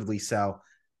deservedly so.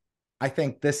 I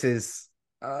think this is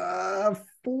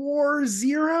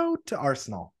 4-0 to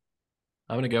Arsenal.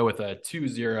 I'm going to go with a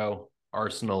 2-0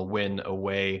 Arsenal win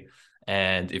away.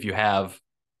 And if you have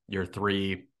your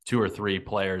two or three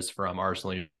players from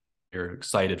Arsenal, you're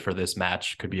excited for this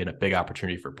match, could be a big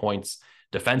opportunity for points.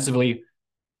 Defensively,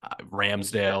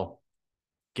 Ramsdale,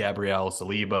 Gabriel,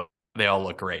 Saliba, they all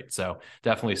look great. So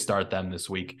definitely start them this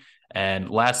week. And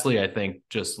lastly, I think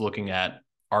just looking at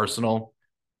Arsenal,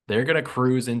 they're going to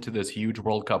cruise into this huge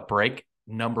World Cup break,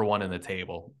 number one in the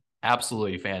table.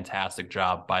 Absolutely fantastic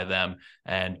job by them,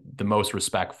 and the most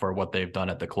respect for what they've done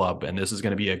at the club. And this is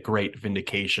going to be a great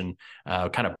vindication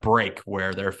kind of break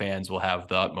where their fans will have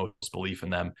the utmost belief in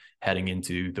them heading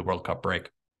into the World Cup break.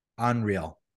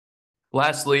 Unreal.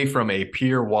 Lastly, from a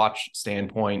pure watch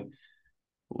standpoint,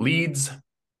 Leeds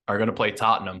are going to play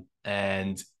Tottenham.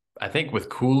 And I think with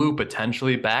Kulu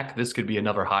potentially back, this could be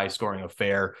another high scoring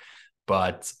affair.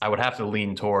 But I would have to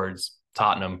lean towards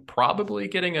Tottenham probably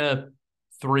getting a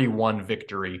 3-1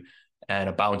 victory and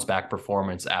a bounce back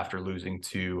performance after losing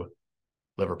to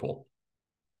Liverpool.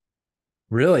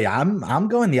 Really, I'm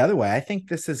going the other way. I think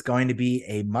this is going to be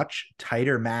a much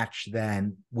tighter match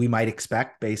than we might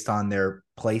expect based on their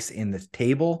place in the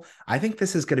table. I think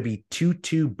this is going to be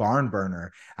 2-2 barn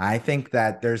burner. I think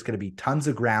that there's going to be tons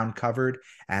of ground covered.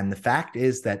 And the fact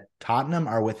is that Tottenham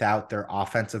are without their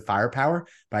offensive firepower,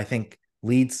 but I think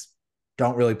Leeds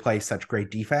don't really play such great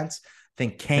defense. I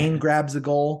think Kane grabs a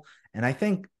goal, and I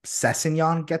think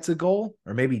Sessegnon gets a goal,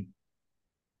 or maybe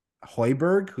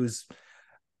Hoiberg, who's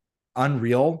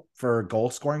unreal for a goal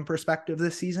scoring perspective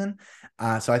this season.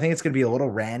 So I think it's going to be a little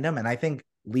random. And I think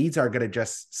Leeds are going to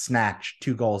just snatch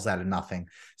 2 goals out of nothing.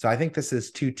 So I think this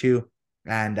is 2-2.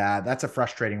 And that's a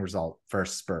frustrating result for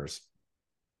Spurs.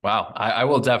 Wow, I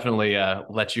will definitely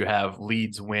let you have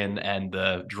Leeds win and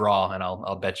the draw, and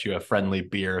I'll bet you a friendly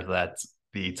beer that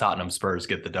the Tottenham Spurs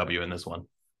get the W in this one.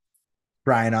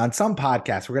 Brian, on some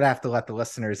podcasts, we're going to have to let the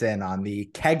listeners in on the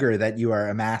kegger that you are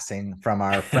amassing from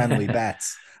our friendly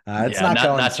bets. It's not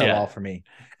going so well for me.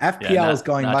 FPL is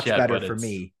going much better for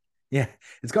me. Yeah,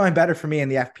 it's going better for me in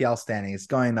the FPL standing. It's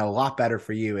going a lot better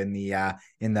for you in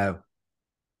the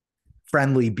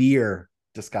friendly beer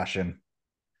discussion.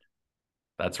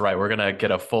 That's right. We're gonna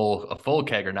get a full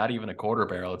kegger, not even a quarter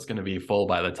barrel. It's gonna be full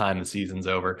by the time the season's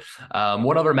over.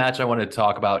 One other match I wanted to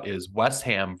talk about is West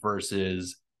Ham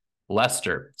versus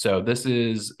Leicester. So this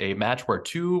is a match where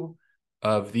 2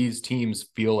 of these teams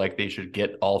feel like they should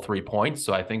get all 3 points.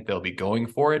 So I think they'll be going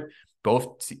for it.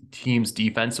 Both teams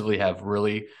defensively have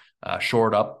really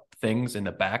shored up things in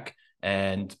the back,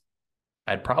 and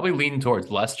I'd probably lean towards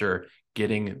Leicester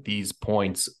getting these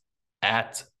points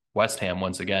at West Ham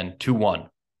once again, 2-1.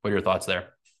 What are your thoughts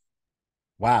there?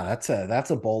 Wow, that's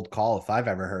a bold call if I've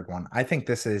ever heard one. I think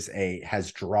this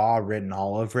has draw written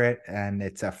all over it, and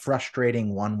it's a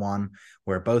frustrating 1-1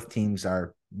 where both teams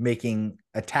are making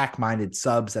attack-minded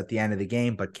subs at the end of the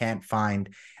game but can't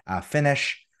find a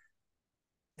finish.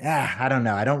 I don't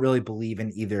know. I don't really believe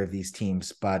in either of these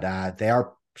teams, but they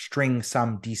are stringing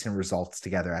some decent results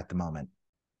together at the moment.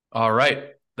 All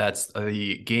right. That's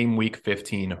the game week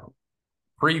 15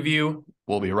 preview.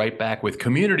 We'll be right back with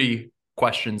community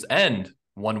questions and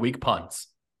 1 week punts.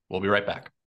 We'll be right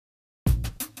back.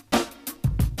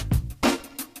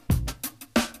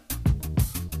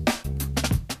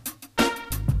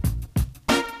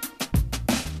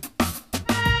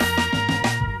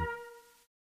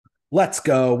 Let's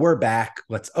go. We're back.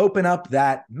 Let's open up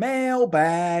that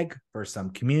mailbag for some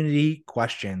community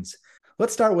questions.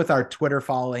 Let's start with our Twitter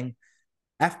following.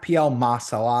 FPL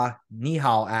Masala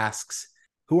Nihal asks,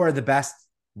 who are the best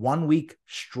 1 week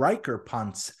striker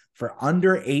punts for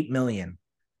under 8 million?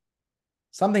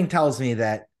 Something tells me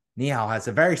that Nihal has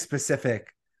a very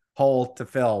specific hole to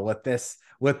fill with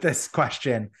this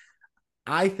question.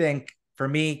 I think for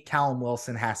me, Callum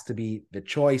Wilson has to be the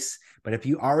choice. But if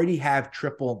you already have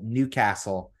triple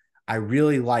Newcastle, I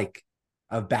really like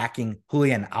of backing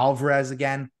Julian Alvarez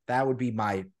again. That would be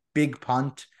my big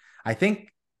punt. I think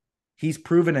he's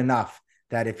proven enough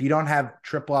that if you don't have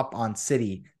triple up on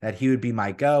City, that he would be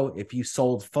my go. If you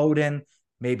sold Foden,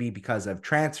 maybe because of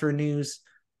transfer news,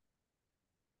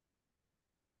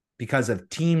 because of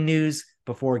team news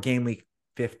before game week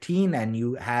 15, and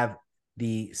you have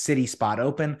the City spot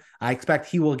open, I expect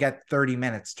he will get 30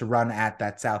 minutes to run at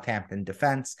that Southampton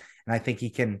defense. And I think he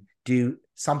can do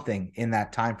something in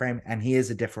that time frame. And he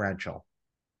is a differential.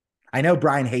 I know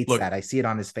Brian hates that. I see it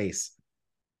on his face.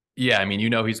 Yeah, I mean,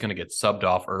 he's going to get subbed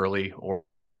off early or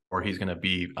he's going to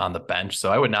be on the bench.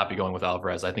 So I would not be going with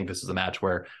Alvarez. I think this is a match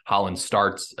where Haaland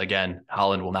starts. Again,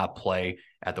 Haaland will not play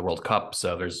at the World Cup.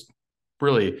 So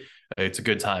it's a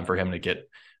good time for him to get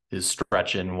his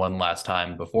stretch in one last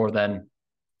time before then.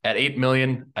 At 8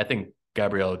 million, I think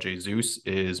Gabriel Jesus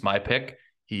is my pick.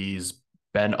 He's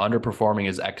been underperforming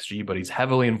his XG, but he's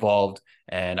heavily involved.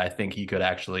 And I think he could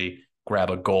actually grab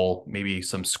a goal. Maybe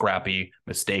some scrappy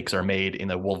mistakes are made in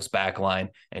the Wolves back line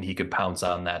and he could pounce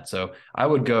on that. So I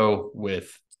would go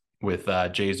with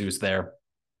Jesus there.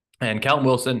 And Callum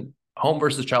Wilson, home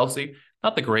versus Chelsea,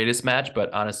 not the greatest match,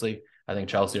 but honestly, I think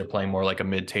Chelsea are playing more like a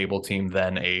mid-table team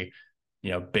than a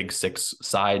big six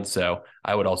side. So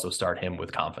I would also start him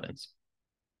with confidence.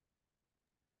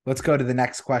 Let's go to the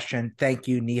next question. Thank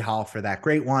you, Nihal, for that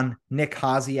great one. Nick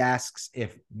Hazy asks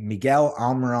if Miguel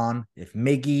Almiron, if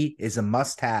Miggy is a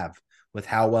must-have with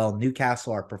how well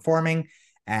Newcastle are performing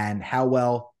and how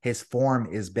well his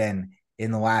form has been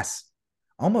in the last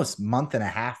almost month and a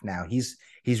half now. He's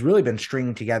really been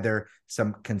stringing together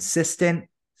some consistent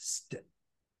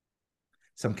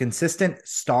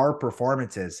star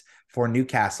performances for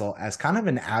Newcastle as kind of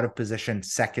an out of position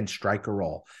second striker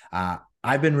role.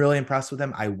 I've been really impressed with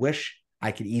him. I wish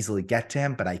I could easily get to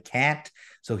him, but I can't.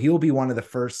 So he will be one of the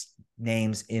first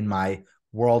names in my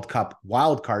World Cup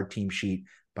wildcard team sheet,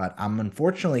 but I'm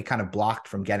unfortunately kind of blocked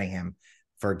from getting him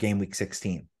for game week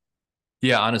 16.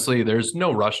 Yeah, honestly, there's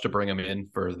no rush to bring him in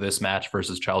for this match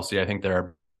versus Chelsea. I think there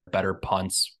are better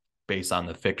punts based on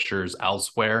the fixtures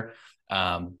elsewhere.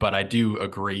 But I do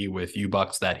agree with you,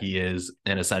 Bucks, that he is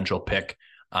an essential pick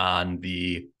on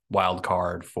the wild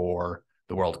card for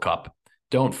the World Cup.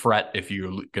 Don't fret if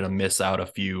you're going to miss out a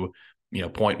few,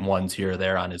 0.1s here or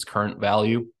there on his current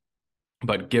value.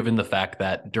 But given the fact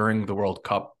that during the World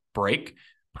Cup break,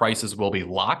 prices will be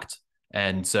locked.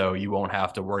 And so you won't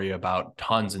have to worry about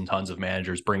tons and tons of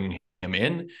managers bringing him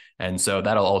in. And so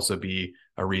that'll also be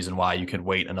a reason why you can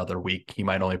wait another week. He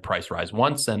might only price rise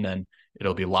once, and then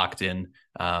it'll be locked in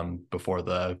before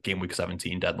the game week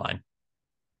 17 deadline.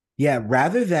 Yeah,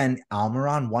 rather than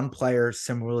Almiron, one player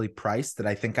similarly priced that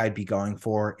I think I'd be going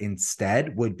for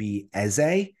instead would be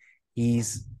Eze.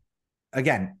 He's,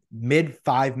 again, mid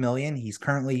 5 million. He's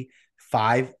currently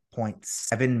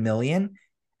 5.7 million,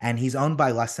 and he's owned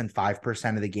by less than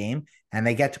 5% of the game. And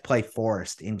they get to play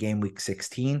Forest in game week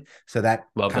 16. So that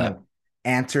of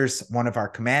answers one of our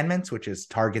commandments, which is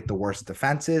target the worst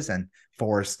defenses, and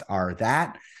Forest are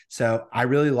that. So I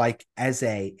really like Eze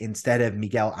instead of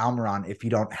Miguel Almiron if you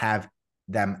don't have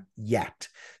them yet.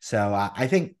 So I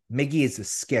think Miggy is a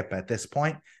skip at this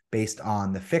point based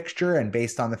on the fixture and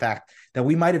based on the fact that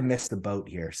we might have missed the boat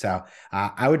here. So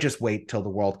I would just wait till the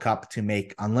World Cup to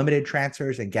make unlimited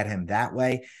transfers and get him that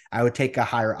way. I would take a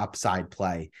higher upside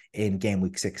play in game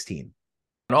week 16.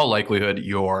 In all likelihood,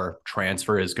 your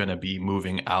transfer is going to be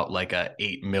moving out like a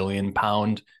 £8 million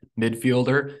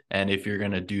midfielder. And if you're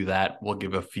going to do that, we'll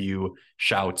give a few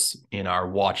shouts in our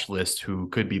watch list who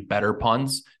could be better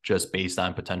punts just based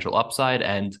on potential upside.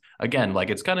 And again, like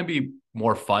it's going to be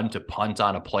more fun to punt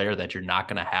on a player that you're not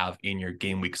going to have in your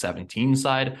game week 17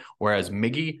 side. Whereas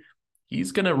Miggy,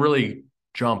 he's going to really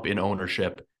jump in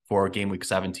ownership for game week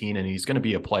 17, and he's going to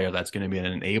be a player that's going to be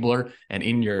an enabler and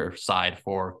in your side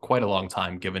for quite a long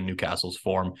time, given Newcastle's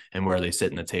form and where they sit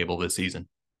in the table this season.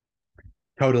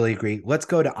 Totally agree. Let's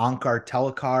go to Ankar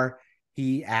Telekar.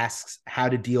 He asks how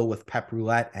to deal with Pep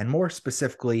Roulette, and more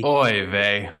specifically, oy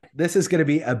vey. This is going to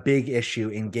be a big issue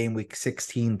in game week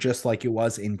 16, just like it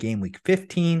was in game week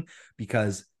 15,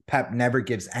 because Pep never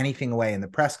gives anything away in the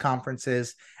press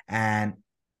conferences. And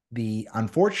the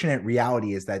unfortunate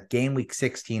reality is that game week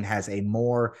 16 has a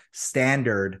more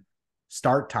standard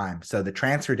start time. So the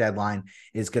transfer deadline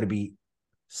is going to be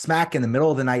smack in the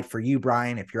middle of the night for you,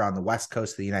 Brian, if you're on the West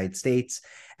Coast of the United States.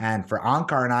 And for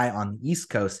Ankar and I on the East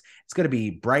Coast, it's going to be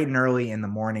bright and early in the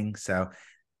morning. So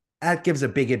that gives a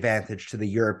big advantage to the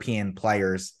European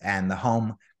players and the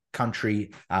home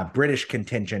country British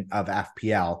contingent of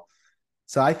FPL.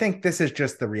 So I think this is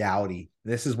just the reality.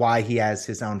 This is why he has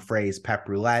his own phrase, Pep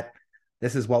Roulette.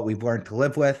 This is what we've learned to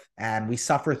live with, and we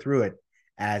suffer through it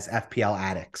as FPL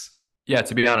addicts. Yeah,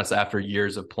 to be honest, after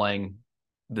years of playing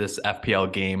this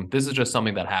FPL game, this is just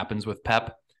something that happens with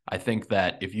Pep. I think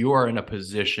that if you are in a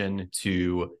position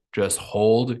to just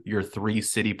hold your 3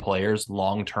 City players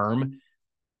long term,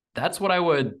 that's what I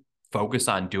would focus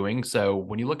on doing. So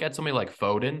when you look at somebody like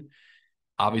Foden,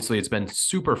 obviously it's been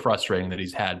super frustrating that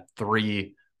he's had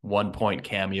 3 1-point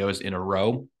cameos in a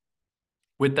row.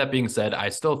 With that being said, I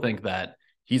still think that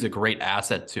he's a great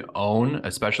asset to own,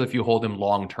 especially if you hold him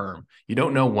long term. You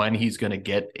don't know when he's going to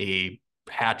get a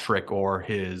hat trick or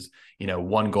his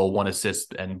 1 goal, 1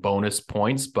 assist and bonus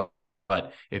points, but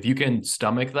if you can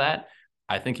stomach that,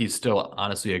 I think he's still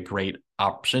honestly a great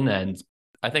option. And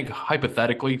I think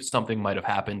hypothetically something might have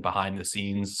happened behind the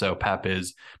scenes, so Pep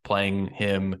is playing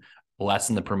him less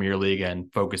in the Premier League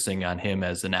and focusing on him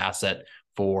as an asset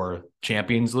for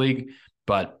Champions League.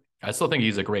 But I still think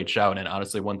he's a great shout. And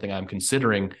honestly, one thing I'm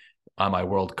considering on my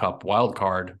World Cup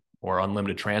wildcard or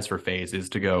unlimited transfer phase is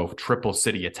to go triple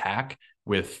City attack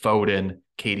with Foden,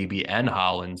 KDB, and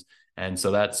Haaland. And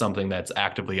so that's something that's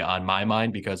actively on my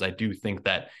mind, because I do think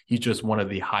that he's just one of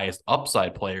the highest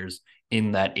upside players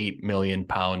in that £8 million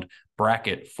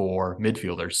bracket for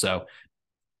midfielders. So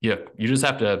yeah, you just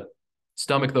have to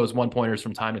stomach those 1-pointers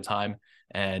from time to time.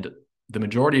 And the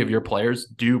majority of your players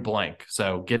do blank.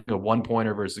 So getting a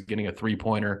 1-pointer versus getting a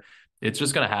 3-pointer, it's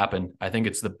just going to happen. I think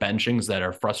it's the benchings that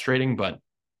are frustrating, but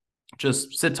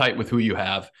just sit tight with who you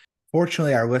have.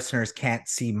 Fortunately, our listeners can't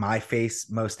see my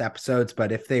face most episodes,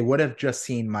 but if they would have just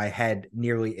seen my head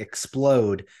nearly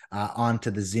explode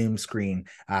onto the Zoom screen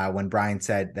when Brian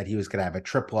said that he was going to have a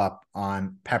triple up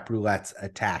on Pep Roulette's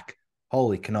attack.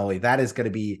 Holy cannoli. That is going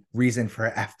to be reason for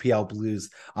FPL Blues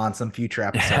on some future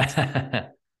episodes.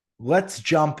 Let's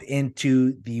jump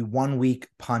into the 1 week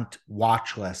punt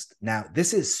watch list. Now,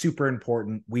 this is super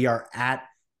important. We are at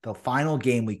the final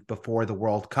game week before the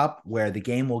World Cup, where the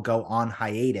game will go on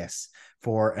hiatus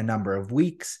for a number of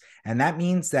weeks. And that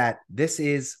means that this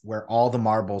is where all the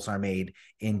marbles are made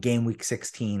in game week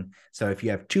 16. So if you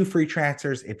have 2 free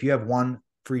transfers, if you have 1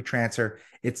 free transfer,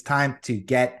 it's time to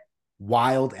get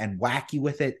wild and wacky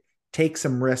with it. Take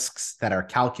some risks that are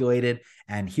calculated.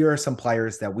 And here are some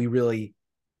players that we really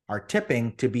are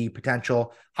tipping to be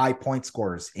potential high point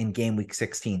scorers in game week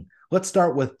 16. Let's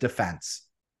start with defense.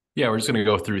 Yeah, we're just going to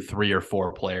go through 3 or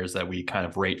 4 players that we kind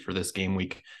of rate for this game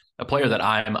week. A player that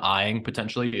I'm eyeing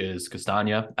potentially is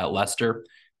Castagna at Leicester.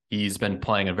 He's been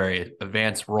playing a very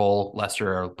advanced role.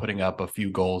 Leicester are putting up a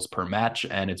few goals per match,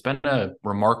 and it's been a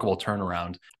remarkable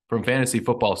turnaround. From Fantasy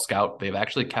Football Scout, they've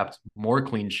actually kept more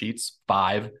clean sheets,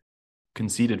 5,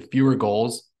 conceded fewer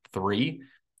goals, 3,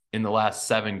 in the last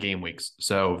 7 game weeks.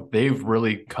 So they've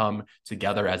really come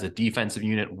together as a defensive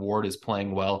unit. Ward is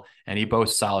playing well, and he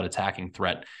boasts solid attacking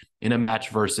threat. In a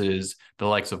match versus the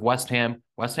likes of West Ham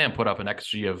put up an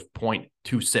XG of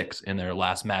 0.26 in their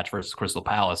last match versus Crystal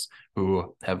Palace,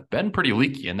 who have been pretty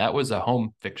leaky, and that was a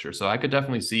home fixture. So I could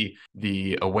definitely see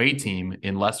the away team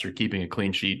in Leicester keeping a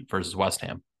clean sheet versus West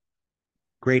Ham.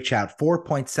 Great shout.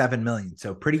 4.7 million.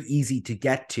 So pretty easy to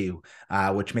get to,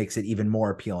 which makes it even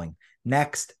more appealing.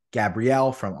 Next,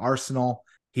 Gabriel from Arsenal.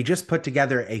 He just put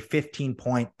together a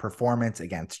 15-point performance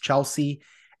against Chelsea.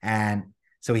 And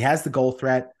so he has the goal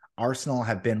threat. Arsenal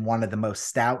have been one of the most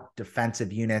stout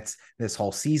defensive units this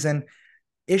whole season.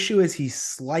 Issue is he's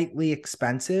slightly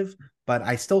expensive, but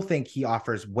I still think he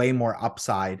offers way more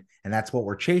upside. And that's what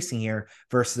we're chasing here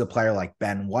versus a player like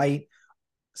Ben White.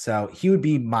 So he would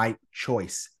be my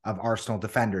choice of Arsenal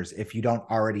defenders if you don't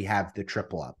already have the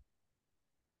triple up.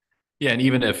 Yeah, and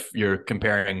even if you're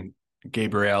comparing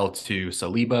Gabriel to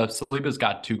Saliba's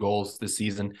got 2 goals this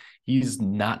season. He's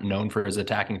not known for his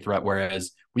attacking threat,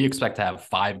 whereas we expect to have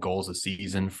 5 goals a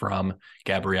season from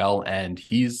Gabriel, and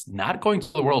he's not going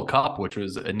to the World Cup, which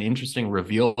was an interesting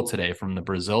reveal today from the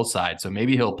Brazil side. So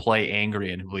maybe he'll play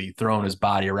angry and he'll be throwing his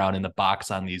body around in the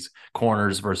box on these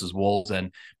corners versus Wolves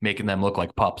and making them look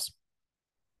like pups.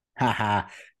 Haha.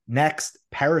 Next,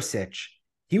 Perisic.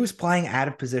 He was playing out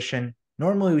of position.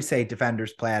 Normally we say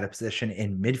defenders play out of position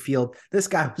in midfield. This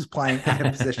guy was playing out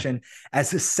of position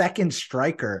as a second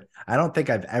striker. I don't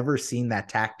think I've ever seen that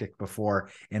tactic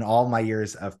before in all my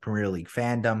years of Premier League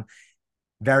fandom.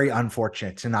 Very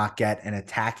unfortunate to not get an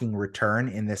attacking return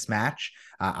in this match.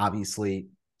 Obviously,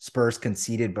 Spurs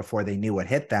conceded before they knew what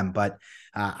hit them, but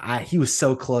he was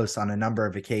so close on a number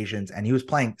of occasions, and he was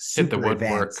playing super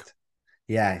advanced.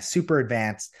 Yeah, super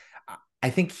advanced.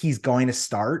 I think he's going to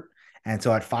start. And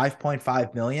so at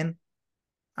 5.5 million,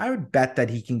 I would bet that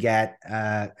he can get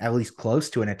at least close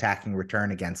to an attacking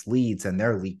return against Leeds and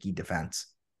their leaky defense.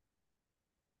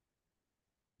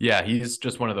 Yeah, he's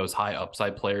just one of those high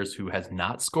upside players who has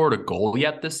not scored a goal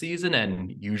yet this season,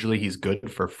 and usually he's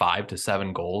good for 5 to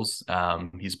 7 goals.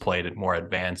 He's played it more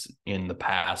advanced in the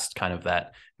past, kind of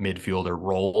that midfielder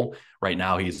role. Right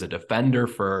now, he's a defender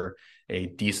for a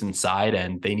decent side,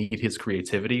 and they need his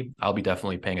creativity. I'll be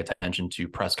definitely paying attention to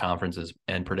press conferences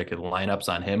and predicted lineups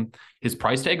on him. His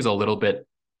price tag is a little bit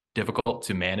difficult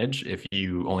to manage if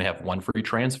you only have 1 free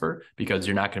transfer, because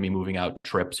you're not going to be moving out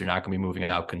Trips, you're not going to be moving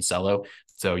out Cancelo,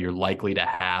 so you're likely to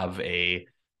have a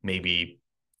maybe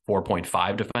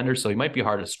 4.5 defender, so he might be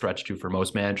hard to stretch to for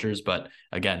most managers. But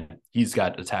again, he's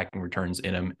got attacking returns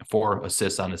in him, 4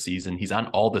 assists on the season. He's on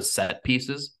all the set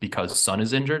pieces because Son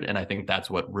is injured, and I think that's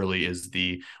what really is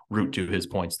the route to his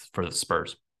points for the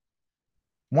Spurs.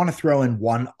 Want to throw in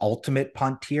one ultimate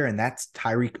punt here, and that's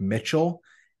Tyreek Mitchell.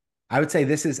 I would say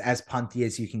this is as punty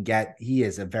as you can get. He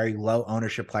is a very low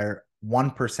ownership player,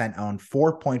 1% owned,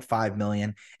 4.5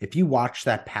 million. If you watch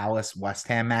that Palace West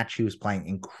Ham match, he was playing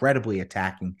incredibly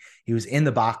attacking. He was in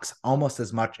the box almost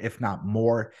as much, if not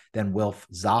more, than Wilf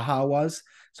Zaha was.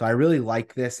 So I really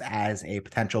like this as a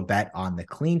potential bet on the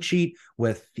clean sheet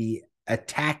with the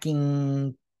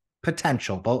attacking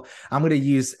potential, but I'm going to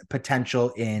use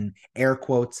potential in air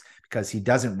quotes because he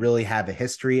doesn't really have a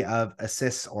history of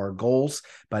assists or goals,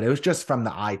 but it was just from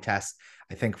the eye test.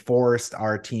 I think Forest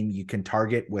are a team you can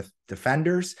target with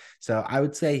defenders. So I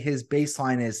would say his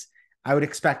baseline is, I would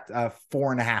expect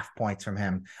 4.5 points from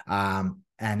him.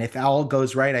 And if all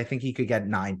goes right, I think he could get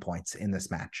 9 points in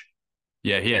this match.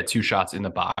 Yeah, he had 2 shots in the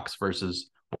box versus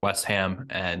West Ham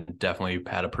and definitely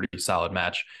had a pretty solid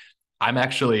match. I'm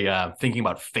actually thinking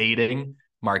about fading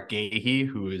Mark Gahey,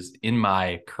 who is in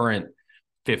my current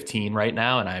 15 right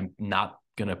now, and I'm not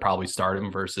going to probably start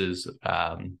him versus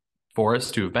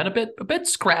Forest, who have been a bit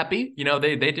scrappy.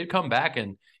 They did come back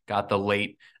and got the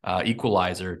late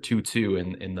equalizer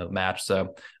 2-2 in the match.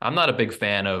 So I'm not a big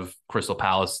fan of Crystal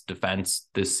Palace defense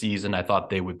this season. I thought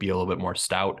they would be a little bit more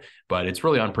stout, but it's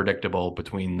really unpredictable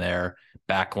between their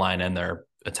back line and their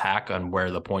attack on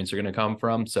where the points are going to come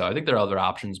from. So I think there are other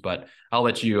options, but I'll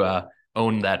let you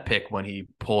own that pick when he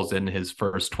pulls in his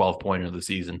first 12-pointer of the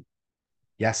season.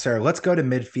 Yes, sir. Let's go to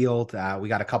midfield. We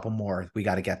got a couple more we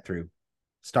got to get through,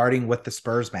 starting with the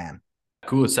Spurs man.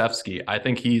 Kulusevski, I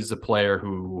think he's a player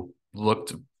who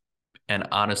looked, and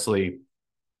honestly,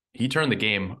 he turned the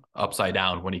game upside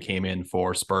down when he came in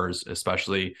for Spurs,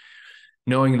 especially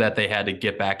knowing that they had to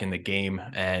get back in the game.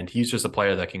 And he's just a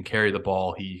player that can carry the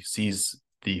ball. He sees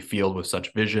the field with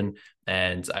such vision.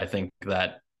 And I think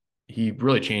that he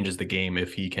really changes the game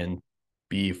if he can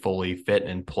be fully fit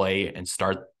and play and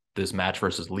start this match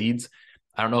versus Leeds.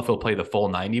 I don't know if he'll play the full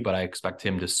 90, but I expect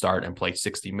him to start and play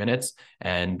 60 minutes,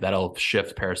 and that'll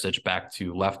shift Perisic back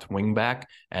to left wing back,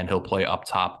 and he'll play up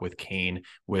top with Kane,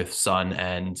 with Son,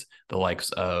 and the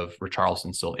likes of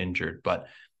Richarlison still injured. But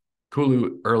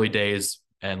Kulu, early days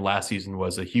and last season,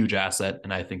 was a huge asset,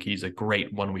 and I think he's a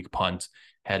great one-week punt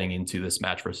heading into this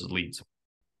match versus Leeds.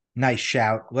 Nice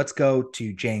shout. Let's go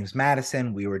to James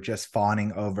Maddison. We were just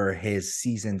fawning over his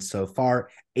season so far,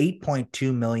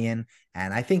 8.2 million.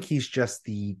 And I think he's just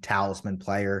the talisman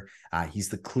player. He's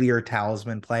the clear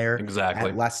talisman player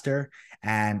Exactly. at Leicester.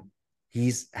 And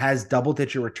he's has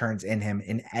double-digit returns in him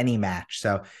in any match.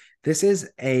 So this is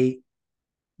a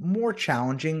more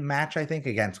challenging match, I think,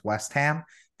 against West Ham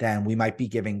than we might be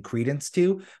giving credence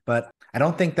to. But I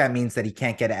don't think that means that he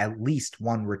can't get at least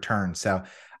one return. So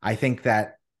I think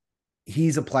that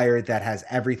he's a player that has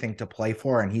everything to play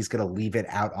for, and he's going to leave it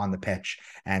out on the pitch.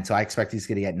 And so I expect he's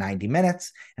going to get 90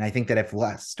 minutes. And I think that if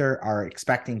Leicester are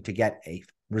expecting to get a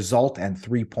result and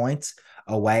 3 points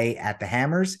away at the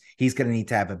Hammers, he's going to need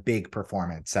to have a big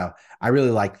performance. So I really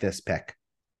like this pick.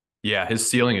 Yeah, his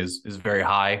ceiling is very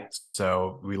high.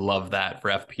 So we love that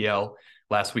for FPL.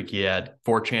 Last week, he had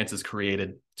 4 chances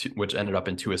created, which ended up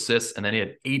in 2 assists. And then he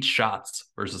had 8 shots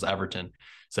versus Everton.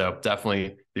 So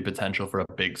definitely the potential for a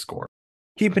big score.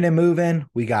 Keeping it moving,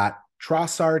 we got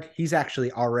Trossard. He's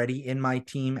actually already in my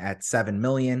team at 7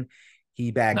 million.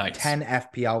 He bagged 10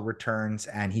 FPL returns,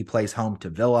 and he plays home to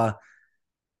Villa.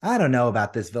 I don't know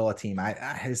about this Villa team.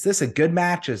 Is this a good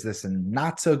match? Is this a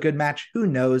not so good match? Who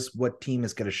knows what team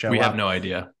is going to show up? We have no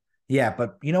idea. Yeah,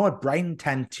 but you know what? Brighton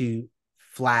tend to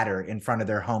flatter in front of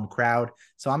their home crowd.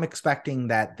 So I'm expecting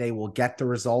that they will get the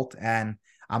result, and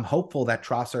I'm hopeful that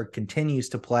Trossard continues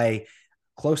to play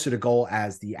closer to goal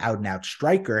as the out and out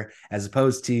striker, as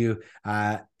opposed to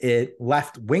it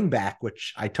left wing back,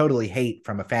 which I totally hate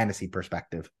from a fantasy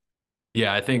perspective.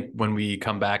 Yeah, I think when we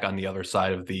come back on the other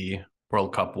side of the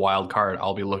World Cup wild card,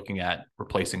 I'll be looking at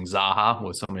replacing Zaha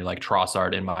with somebody like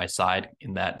Trossard in my side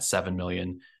in that £7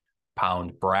 million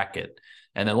bracket.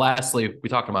 And then lastly, we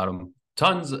talked about him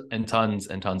tons and tons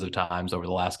and tons of times over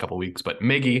the last couple of weeks, but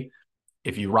Miggy,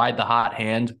 if you ride the hot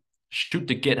hand, shoot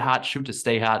to get hot, shoot to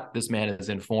stay hot, this man is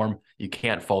in form. You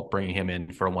can't fault bringing him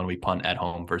in for a 1 week punt at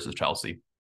home versus Chelsea.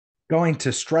 Going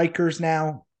to strikers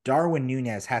now, Darwin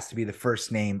Núñez has to be the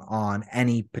first name on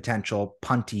any potential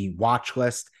punty watch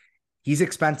list. He's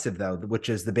expensive though, which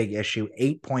is the big issue,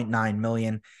 8.9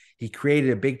 million. He created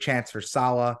a big chance for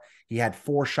Salah. He had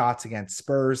 4 shots against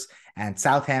Spurs, and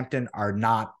Southampton are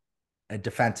not a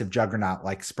defensive juggernaut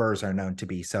like Spurs are known to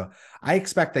be. So I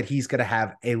expect that he's going to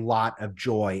have a lot of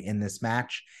joy in this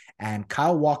match. And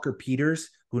Kyle Walker-Peters,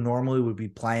 who normally would be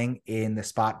playing in the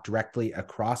spot directly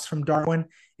across from Darwin,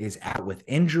 is out with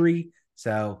injury.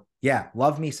 So yeah,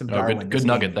 love me some Darwin. Good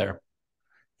nugget there.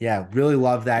 Yeah, really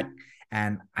love that.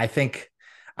 And I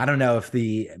don't know if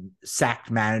the sacked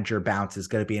manager bounce is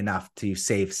going to be enough to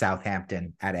save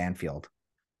Southampton at Anfield.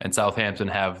 And Southampton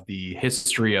have the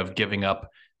history of giving up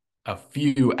a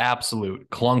few absolute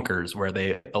clunkers where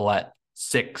they let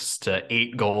 6 to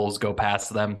 8 goals go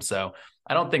past them. So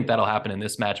I don't think that'll happen in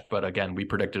this match. But again, we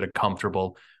predicted a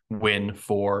comfortable win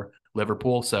for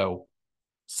Liverpool. So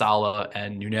Salah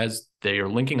and Núñez, they are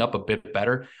linking up a bit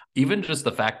better. Even just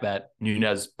the fact that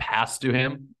Núñez passed to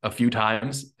him a few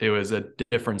times, it was a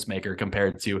difference maker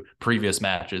compared to previous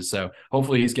matches. So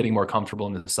hopefully he's getting more comfortable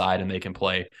in the side and they can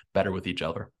play better with each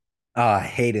other. Oh, I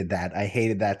hated that. I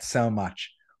hated that so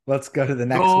much. Let's go to the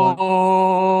next one.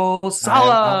 Oh,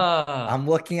 Salah! I'm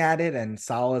looking at it, and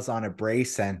Salah's on a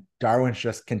brace, and Darwin's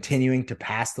just continuing to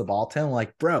pass the ball to him.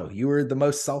 Like, bro, you were the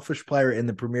most selfish player in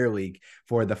the Premier League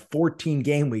for the 14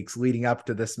 game weeks leading up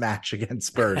to this match against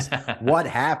Spurs. What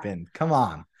happened? Come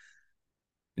on.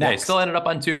 Yeah, he still ended up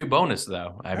on 2 bonus,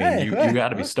 though. I mean, you got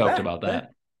to be stoked about that.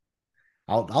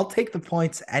 I'll take the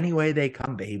points any way they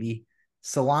come, baby.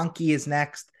 Solanke is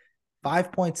next,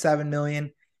 5.7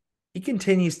 million. He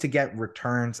continues to get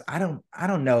returns. I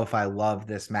don't know if I love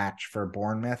this match for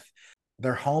Bournemouth.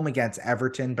 They're home against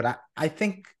Everton, but I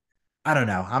think I don't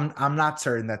know. I'm not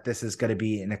certain that this is going to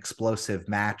be an explosive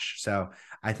match. So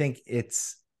I think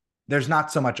there's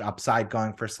not so much upside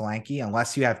going for Solanke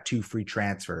unless you have two free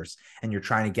transfers and you're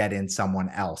trying to get in someone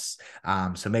else.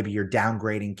 So maybe you're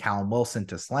downgrading Callum Wilson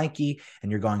to Solanke and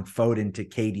you're going Foden to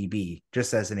KDB,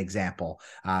 just as an example.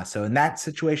 So in that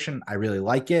situation, I really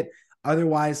like it.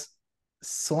 Otherwise,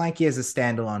 Solanke as a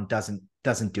standalone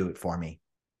doesn't do it for me.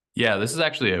 Yeah, this is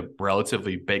actually a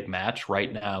relatively big match.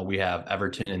 Right now, we have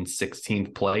Everton in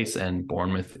 16th place and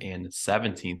Bournemouth in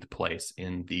 17th place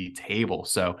in the table.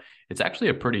 So it's actually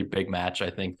a pretty big match. I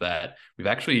think that we've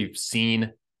actually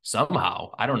seen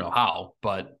somehow, I don't know how,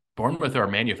 but Bournemouth are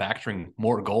manufacturing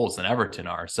more goals than Everton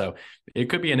are. So it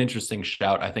could be an interesting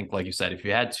shout. I think, like you said, if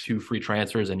you had two free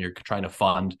transfers and you're trying to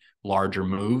fund larger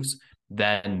moves,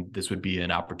 then this would be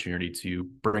an opportunity to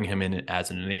bring him in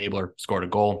as an enabler. Scored a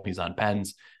goal. He's on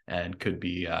pens and could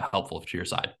be helpful to your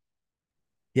side.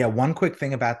 Yeah, one quick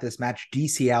thing about this match,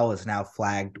 DCL is now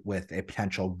flagged with a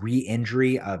potential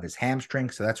re-injury of his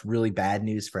hamstring, so that's really bad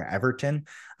news for Everton.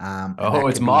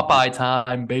 It's Maupay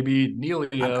time, baby.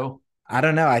 Neilio. I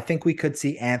don't know. I think we could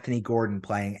see Anthony Gordon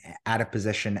playing out of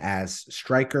position as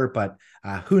striker, but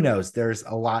who knows? There's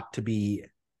a lot to be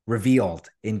revealed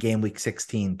in game week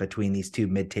 16 between these two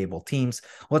mid-table teams.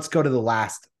 Let's go to the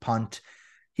last punt.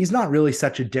 He's not really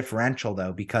such a differential,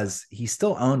 though, because he's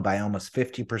still owned by almost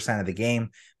 50% of the game,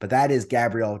 but that is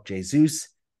Gabriel Jesus.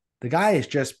 The guy is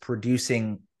just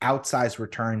producing outsized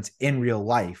returns in real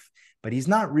life, but he's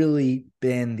not really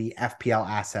been the FPL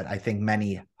asset I think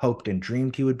many hoped and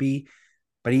dreamed he would be,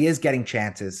 but he is getting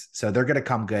chances, so they're going to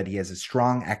come good. He has a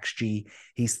strong XG.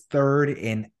 He's third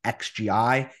in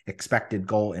XGI, expected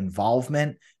goal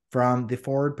involvement, from the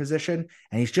forward position,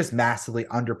 and he's just massively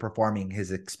underperforming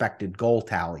his expected goal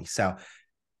tally. So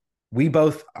we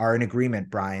both are in agreement,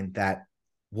 Brian, that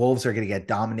Wolves are going to get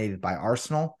dominated by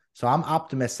Arsenal. So I'm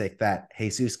optimistic that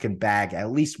Jesus can bag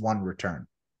at least one return.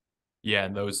 Yeah,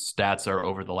 and those stats are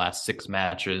over the last 6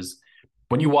 matches.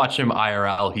 When you watch him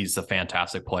IRL, he's a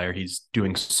fantastic player. He's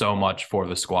doing so much for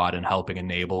the squad and helping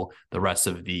enable the rest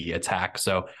of the attack.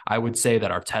 So I would say that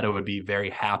Arteta would be very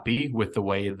happy with the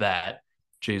way that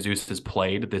Jesus has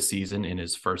played this season in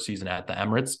his first season at the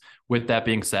Emirates. With that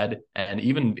being said, and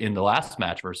even in the last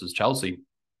match versus Chelsea,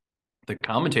 the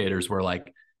commentators were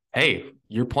like, hey,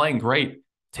 you're playing great.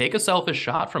 Take a selfish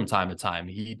shot from time to time.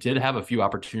 He did have a few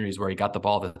opportunities where he got the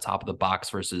ball at the top of the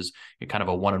box versus kind of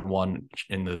a one-on-one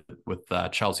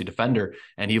with Chelsea defender,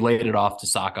 and he laid it off to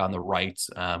Saka on the right,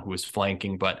 who was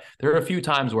flanking. But there are a few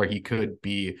times where he could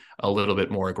be a little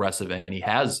bit more aggressive, and he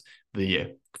has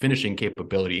the finishing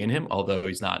capability in him, although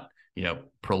he's not,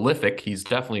 prolific. He's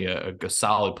definitely a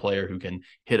solid player who can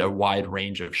hit a wide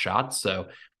range of shots. So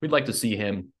we'd like to see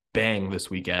him bang this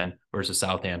weekend versus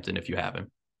Southampton if you have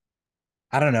him.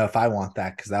 I don't know if I want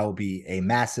that because that will be a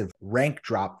massive rank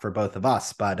drop for both of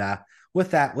us. But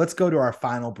with that, let's go to our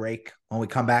final break. When we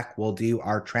come back, we'll do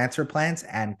our transfer plans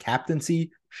and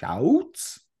captaincy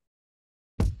shouts.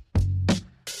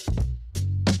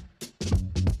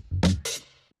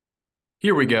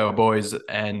 Here we go, boys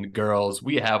and girls.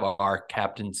 We have our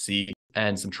captaincy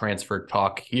and some transfer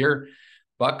talk here.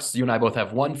 Bucks, you and I both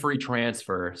have one free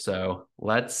transfer, so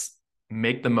let's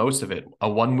make the most of it. A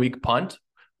 1-week punt.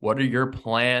 What are your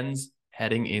plans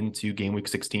heading into game week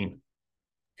 16?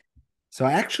 So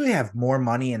I actually have more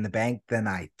money in the bank than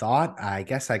I thought. I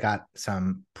guess I got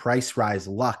some price rise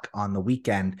luck on the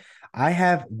weekend. I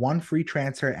have one free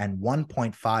transfer and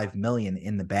 1.5 million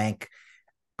in the bank.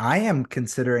 I am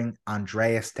considering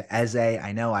Andreas to Eze.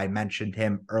 I know I mentioned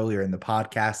him earlier in the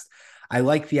podcast. I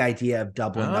like the idea of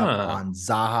doubling up on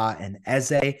Zaha and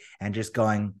Eze and just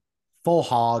going full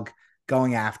hog,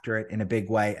 going after it in a big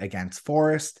way against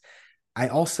Forest. I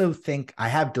also think I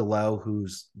have Dalot,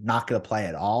 who's not going to play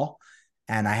at all,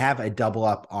 and I have a double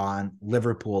up on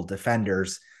Liverpool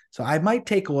defenders. So I might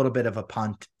take a little bit of a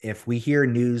punt if we hear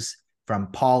news from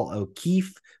Paul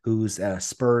O'Keefe, who's a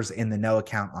Spurs in the Know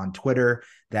account on Twitter,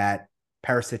 that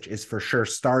Perisic is for sure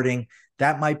starting.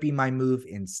 That might be my move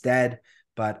instead,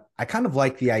 but I kind of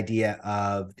like the idea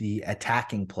of the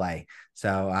attacking play.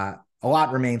 So a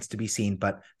lot remains to be seen,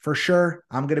 but for sure,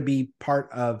 I'm going to be part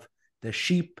of the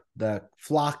sheep, the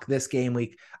flock this game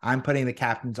week. I'm putting the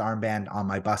captain's armband on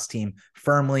my bus team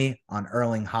firmly on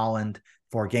Erling Haaland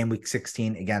for game week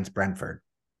 16 against Brentford.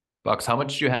 Bucks, how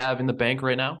much do you have in the bank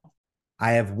right now?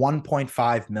 I have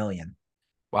 1.5 million.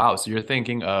 Wow. So you're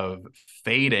thinking of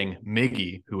fading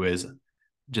Miggy, who is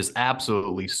just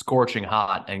absolutely scorching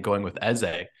hot, and going with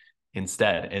Eze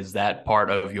instead. Is that part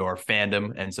of your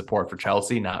fandom and support for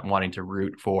Chelsea, not wanting to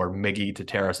root for Miggy to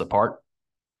tear us apart?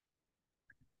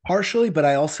 Partially, but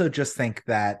I also just think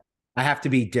that I have to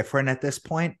be different at this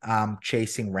point.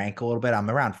 Chasing rank a little bit. I'm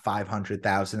around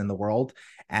 500,000 in the world,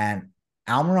 and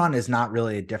Almiron is not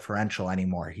really a differential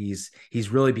anymore. He's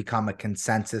really become a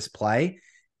consensus play.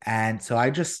 And so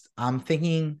I'm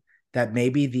thinking that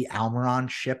maybe the Almiron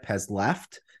ship has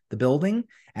left the building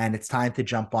and it's time to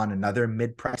jump on another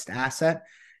mid-priced asset.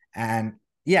 And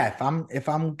yeah, if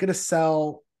I'm gonna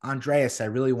sell Andreas, I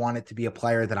really want it to be a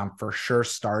player that I'm for sure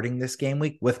starting this game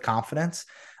week with confidence.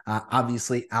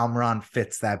 Obviously, Almiron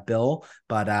fits that bill,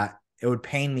 but it would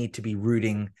pain me to be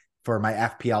rooting for my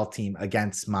FPL team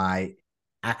against my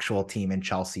actual team in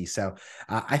Chelsea. So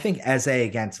I think Eze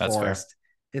against That's fair. Forest,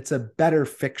 it's a better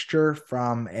fixture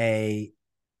from a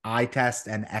eye test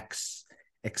and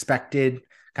expected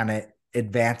kind of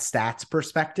advanced stats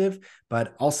perspective,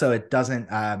 but also it doesn't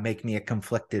make me a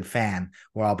conflicted fan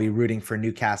where I'll be rooting for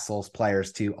Newcastle's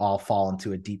players to all fall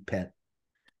into a deep pit.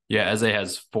 Yeah, Eze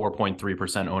has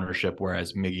 4.3% ownership,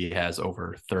 whereas Miggy has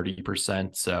over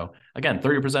 30%. So again,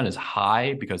 30% is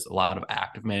high because a lot of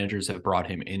active managers have brought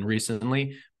him in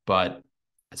recently, but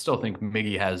I still think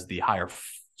Miggy has the higher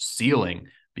ceiling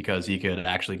because he could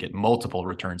actually get multiple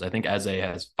returns. I think Eze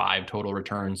has 5 total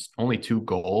returns, only 2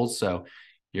 goals. So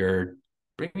you're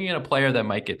bringing in a player that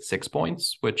might get 6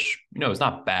 points, which, is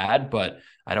not bad, but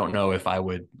I don't know if I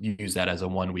would use that as a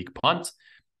 1 week punt.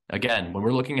 Again, when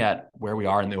we're looking at where we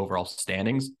are in the overall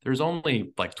standings, there's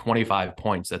only like 25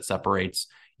 points that separates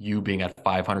you being at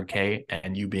 500K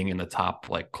and you being in the top,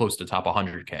 like close to top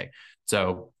 100K.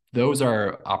 So those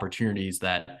are opportunities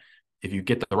that if you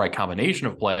get the right combination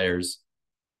of players,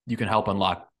 you can help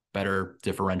unlock better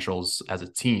differentials as a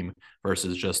team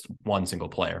versus just one single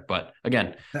player. But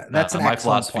again, That's an my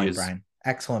excellent philosophy point, is Brian.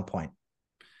 Excellent point.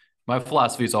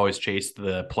 always chase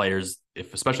the players,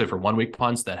 if especially for 1 week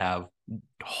punts that have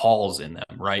hauls in them,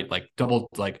 right? Like double,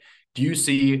 like, do you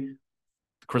see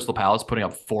Crystal Palace putting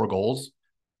up 4 goals?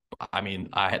 I mean,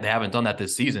 they haven't done that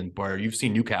this season, where you've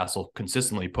seen Newcastle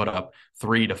consistently put up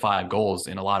 3 to 5 goals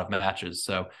in a lot of matches.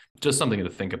 So just something to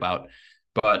think about.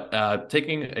 But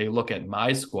taking a look at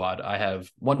my squad, I have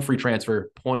one free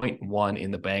transfer, point 0.1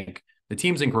 in the bank. The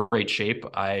team's in great shape.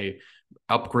 I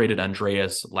upgraded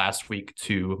Andreas last week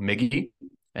to Miggy.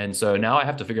 And so now I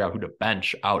have to figure out who to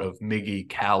bench out of Miggy,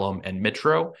 Callum, and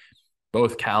Mitro.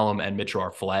 Both Callum and Mitro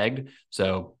are flagged.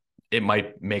 So it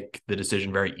might make the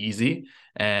decision very easy.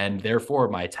 And therefore,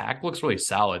 my attack looks really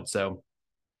solid. So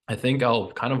I think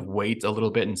I'll kind of wait a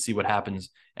little bit and see what happens.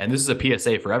 And this is a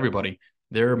PSA for everybody.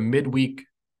 They're midweek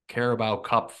Carabao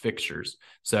Cup fixtures.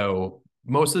 So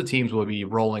most of the teams will be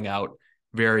rolling out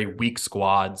very weak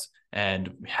squads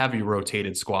and heavy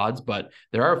rotated squads. But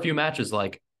there are a few matches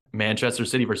like Manchester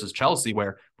City versus Chelsea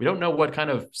where we don't know what kind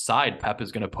of side Pep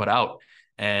is going to put out.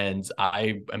 And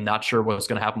I am not sure what's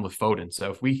going to happen with Foden.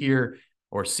 So if we hear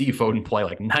or see Foden play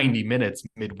like 90 minutes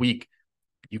midweek,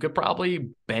 you could probably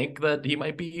bank that he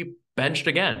might be benched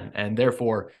again. And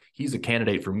therefore, he's a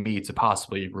candidate for me to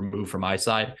possibly remove from my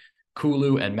side.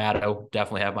 Kulu and Matto,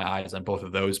 definitely have my eyes on both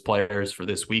of those players for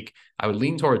this week. I would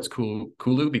lean towards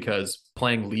Kulu because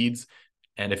playing Leeds,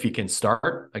 and if he can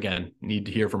start, again, need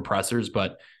to hear from pressers,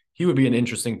 but he would be an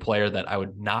interesting player that I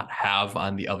would not have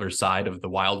on the other side of the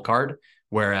wild card.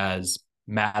 Whereas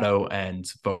Matto and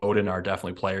Foden are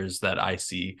definitely players that I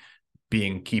see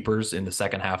being keepers in the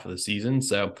second half of the season.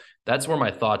 So that's where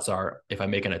my thoughts are if I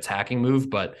make an attacking move.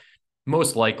 But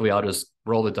most likely I'll just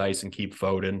roll the dice and keep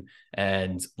Foden.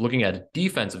 And looking at a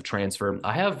defensive transfer,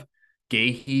 I have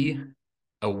Gahey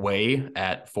away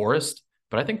at Forest,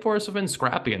 but I think Forest have been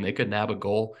scrappy and they could nab a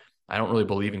goal. I don't really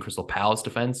believe in Crystal Palace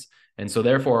defense. And so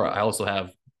therefore I also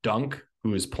have Dunk,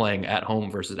 who is playing at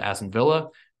home versus Aston Villa.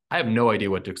 I have no idea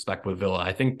what to expect with Villa.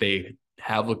 I think they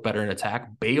have looked better in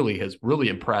attack. Bailey has really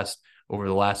impressed over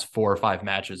the last 4 or 5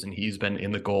 matches, and he's been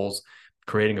in the goals,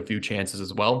 creating a few chances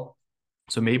as well.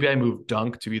 So maybe I move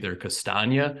Dunk to either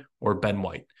Castagna or Ben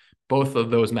White. Both of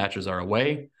those matches are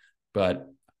away, but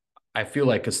I feel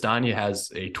like Castagna has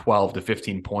a 12 to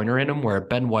 15 pointer in him, where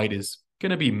Ben White is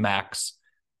going to be max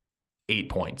 8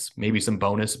 points, maybe some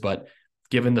bonus. But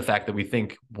given the fact that we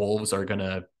think Wolves are going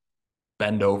to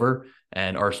bend over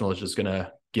and Arsenal is just going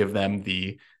to give them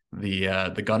the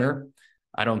gunner,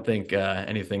 I don't think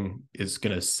anything is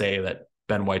going to say that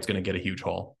Ben White's going to get a huge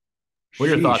haul. What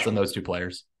are your thoughts Sheesh. on those two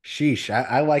players? Sheesh.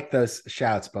 I like those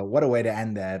shouts, but what a way to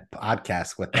end the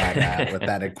podcast with that with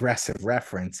that aggressive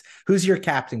reference. Who's your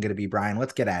captain going to be, Brian?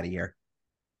 Let's get out of here.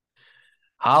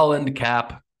 Haaland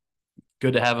cap.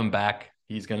 Good to have him back.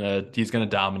 He's gonna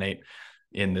dominate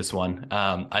in this one.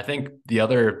 I think the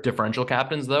other differential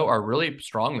captains though are really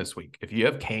strong this week. If you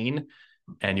have Kane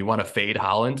and you want to fade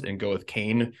Haaland and go with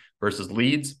Kane versus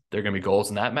Leeds, there are going to be goals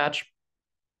in that match.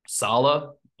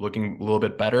 Salah looking a little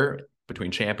bit better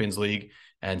between Champions League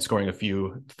and scoring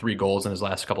 3 goals in his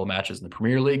last couple of matches in the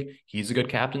Premier League. He's a good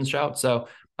captain's shout. So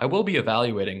I will be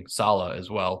evaluating Salah as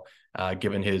well,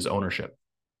 given his ownership.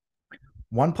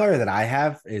 One player that I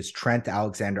have is Trent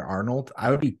Alexander-Arnold. I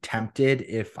would be tempted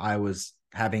if I was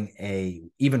having a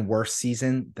even worse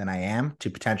season than I am to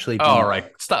potentially be. All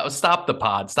right. Stop the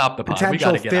pod. Potential We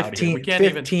got to get out of here. We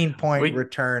can't 15 point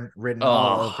return written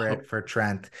all over it for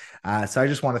Trent. So I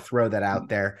just want to throw that out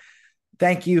there.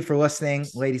 Thank you for listening,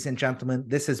 ladies and gentlemen.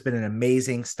 This has been an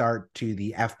amazing start to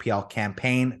the FPL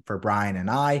campaign for Brian and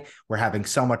I. We're having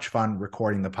so much fun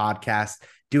recording the podcast,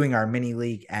 doing our mini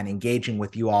league, and engaging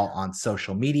with you all on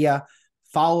social media.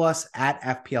 Follow us at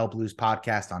FPL Blues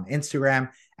Podcast on Instagram,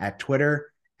 at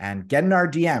Twitter, and get in our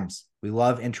DMs. We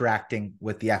love interacting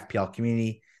with the FPL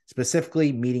community,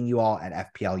 specifically meeting you all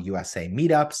at FPL USA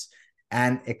meetups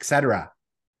and etc.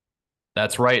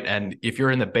 That's right. And if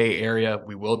you're in the Bay Area,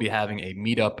 we will be having a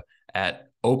meetup at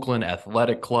Oakland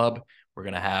Athletic Club. We're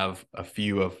going to have a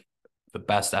few of the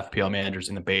best FPL managers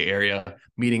in the Bay Area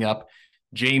meeting up.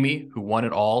 Jamie, who won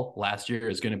it all last year,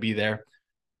 is going to be there.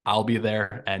 I'll be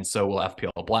there. And so will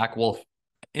FPL Black Wolf,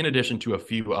 in addition to a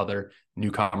few other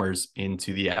newcomers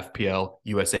into the FPL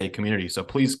USA community. So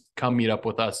please come meet up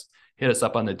with us. Hit us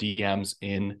up on the DMs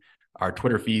in our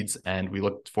Twitter feeds, and we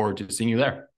look forward to seeing you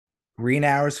there. Green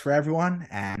hours for everyone.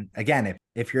 And again,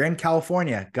 if you're in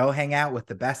California, go hang out with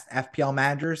the best FPL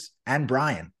managers and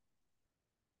Brian.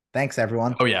 Thanks,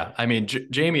 everyone. Oh, yeah. I mean,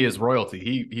 Jamie is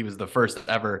royalty. He was the first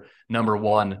ever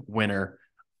 #1 winner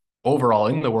overall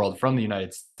in the world from the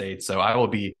United States. So I will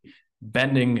be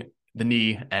bending the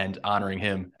knee and honoring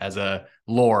him as a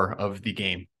lore of the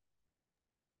game.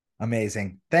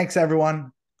 Amazing. Thanks,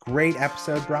 everyone. Great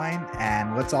episode, Brian.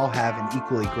 And let's all have an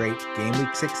equally great Game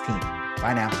Week 16.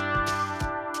 Bye now.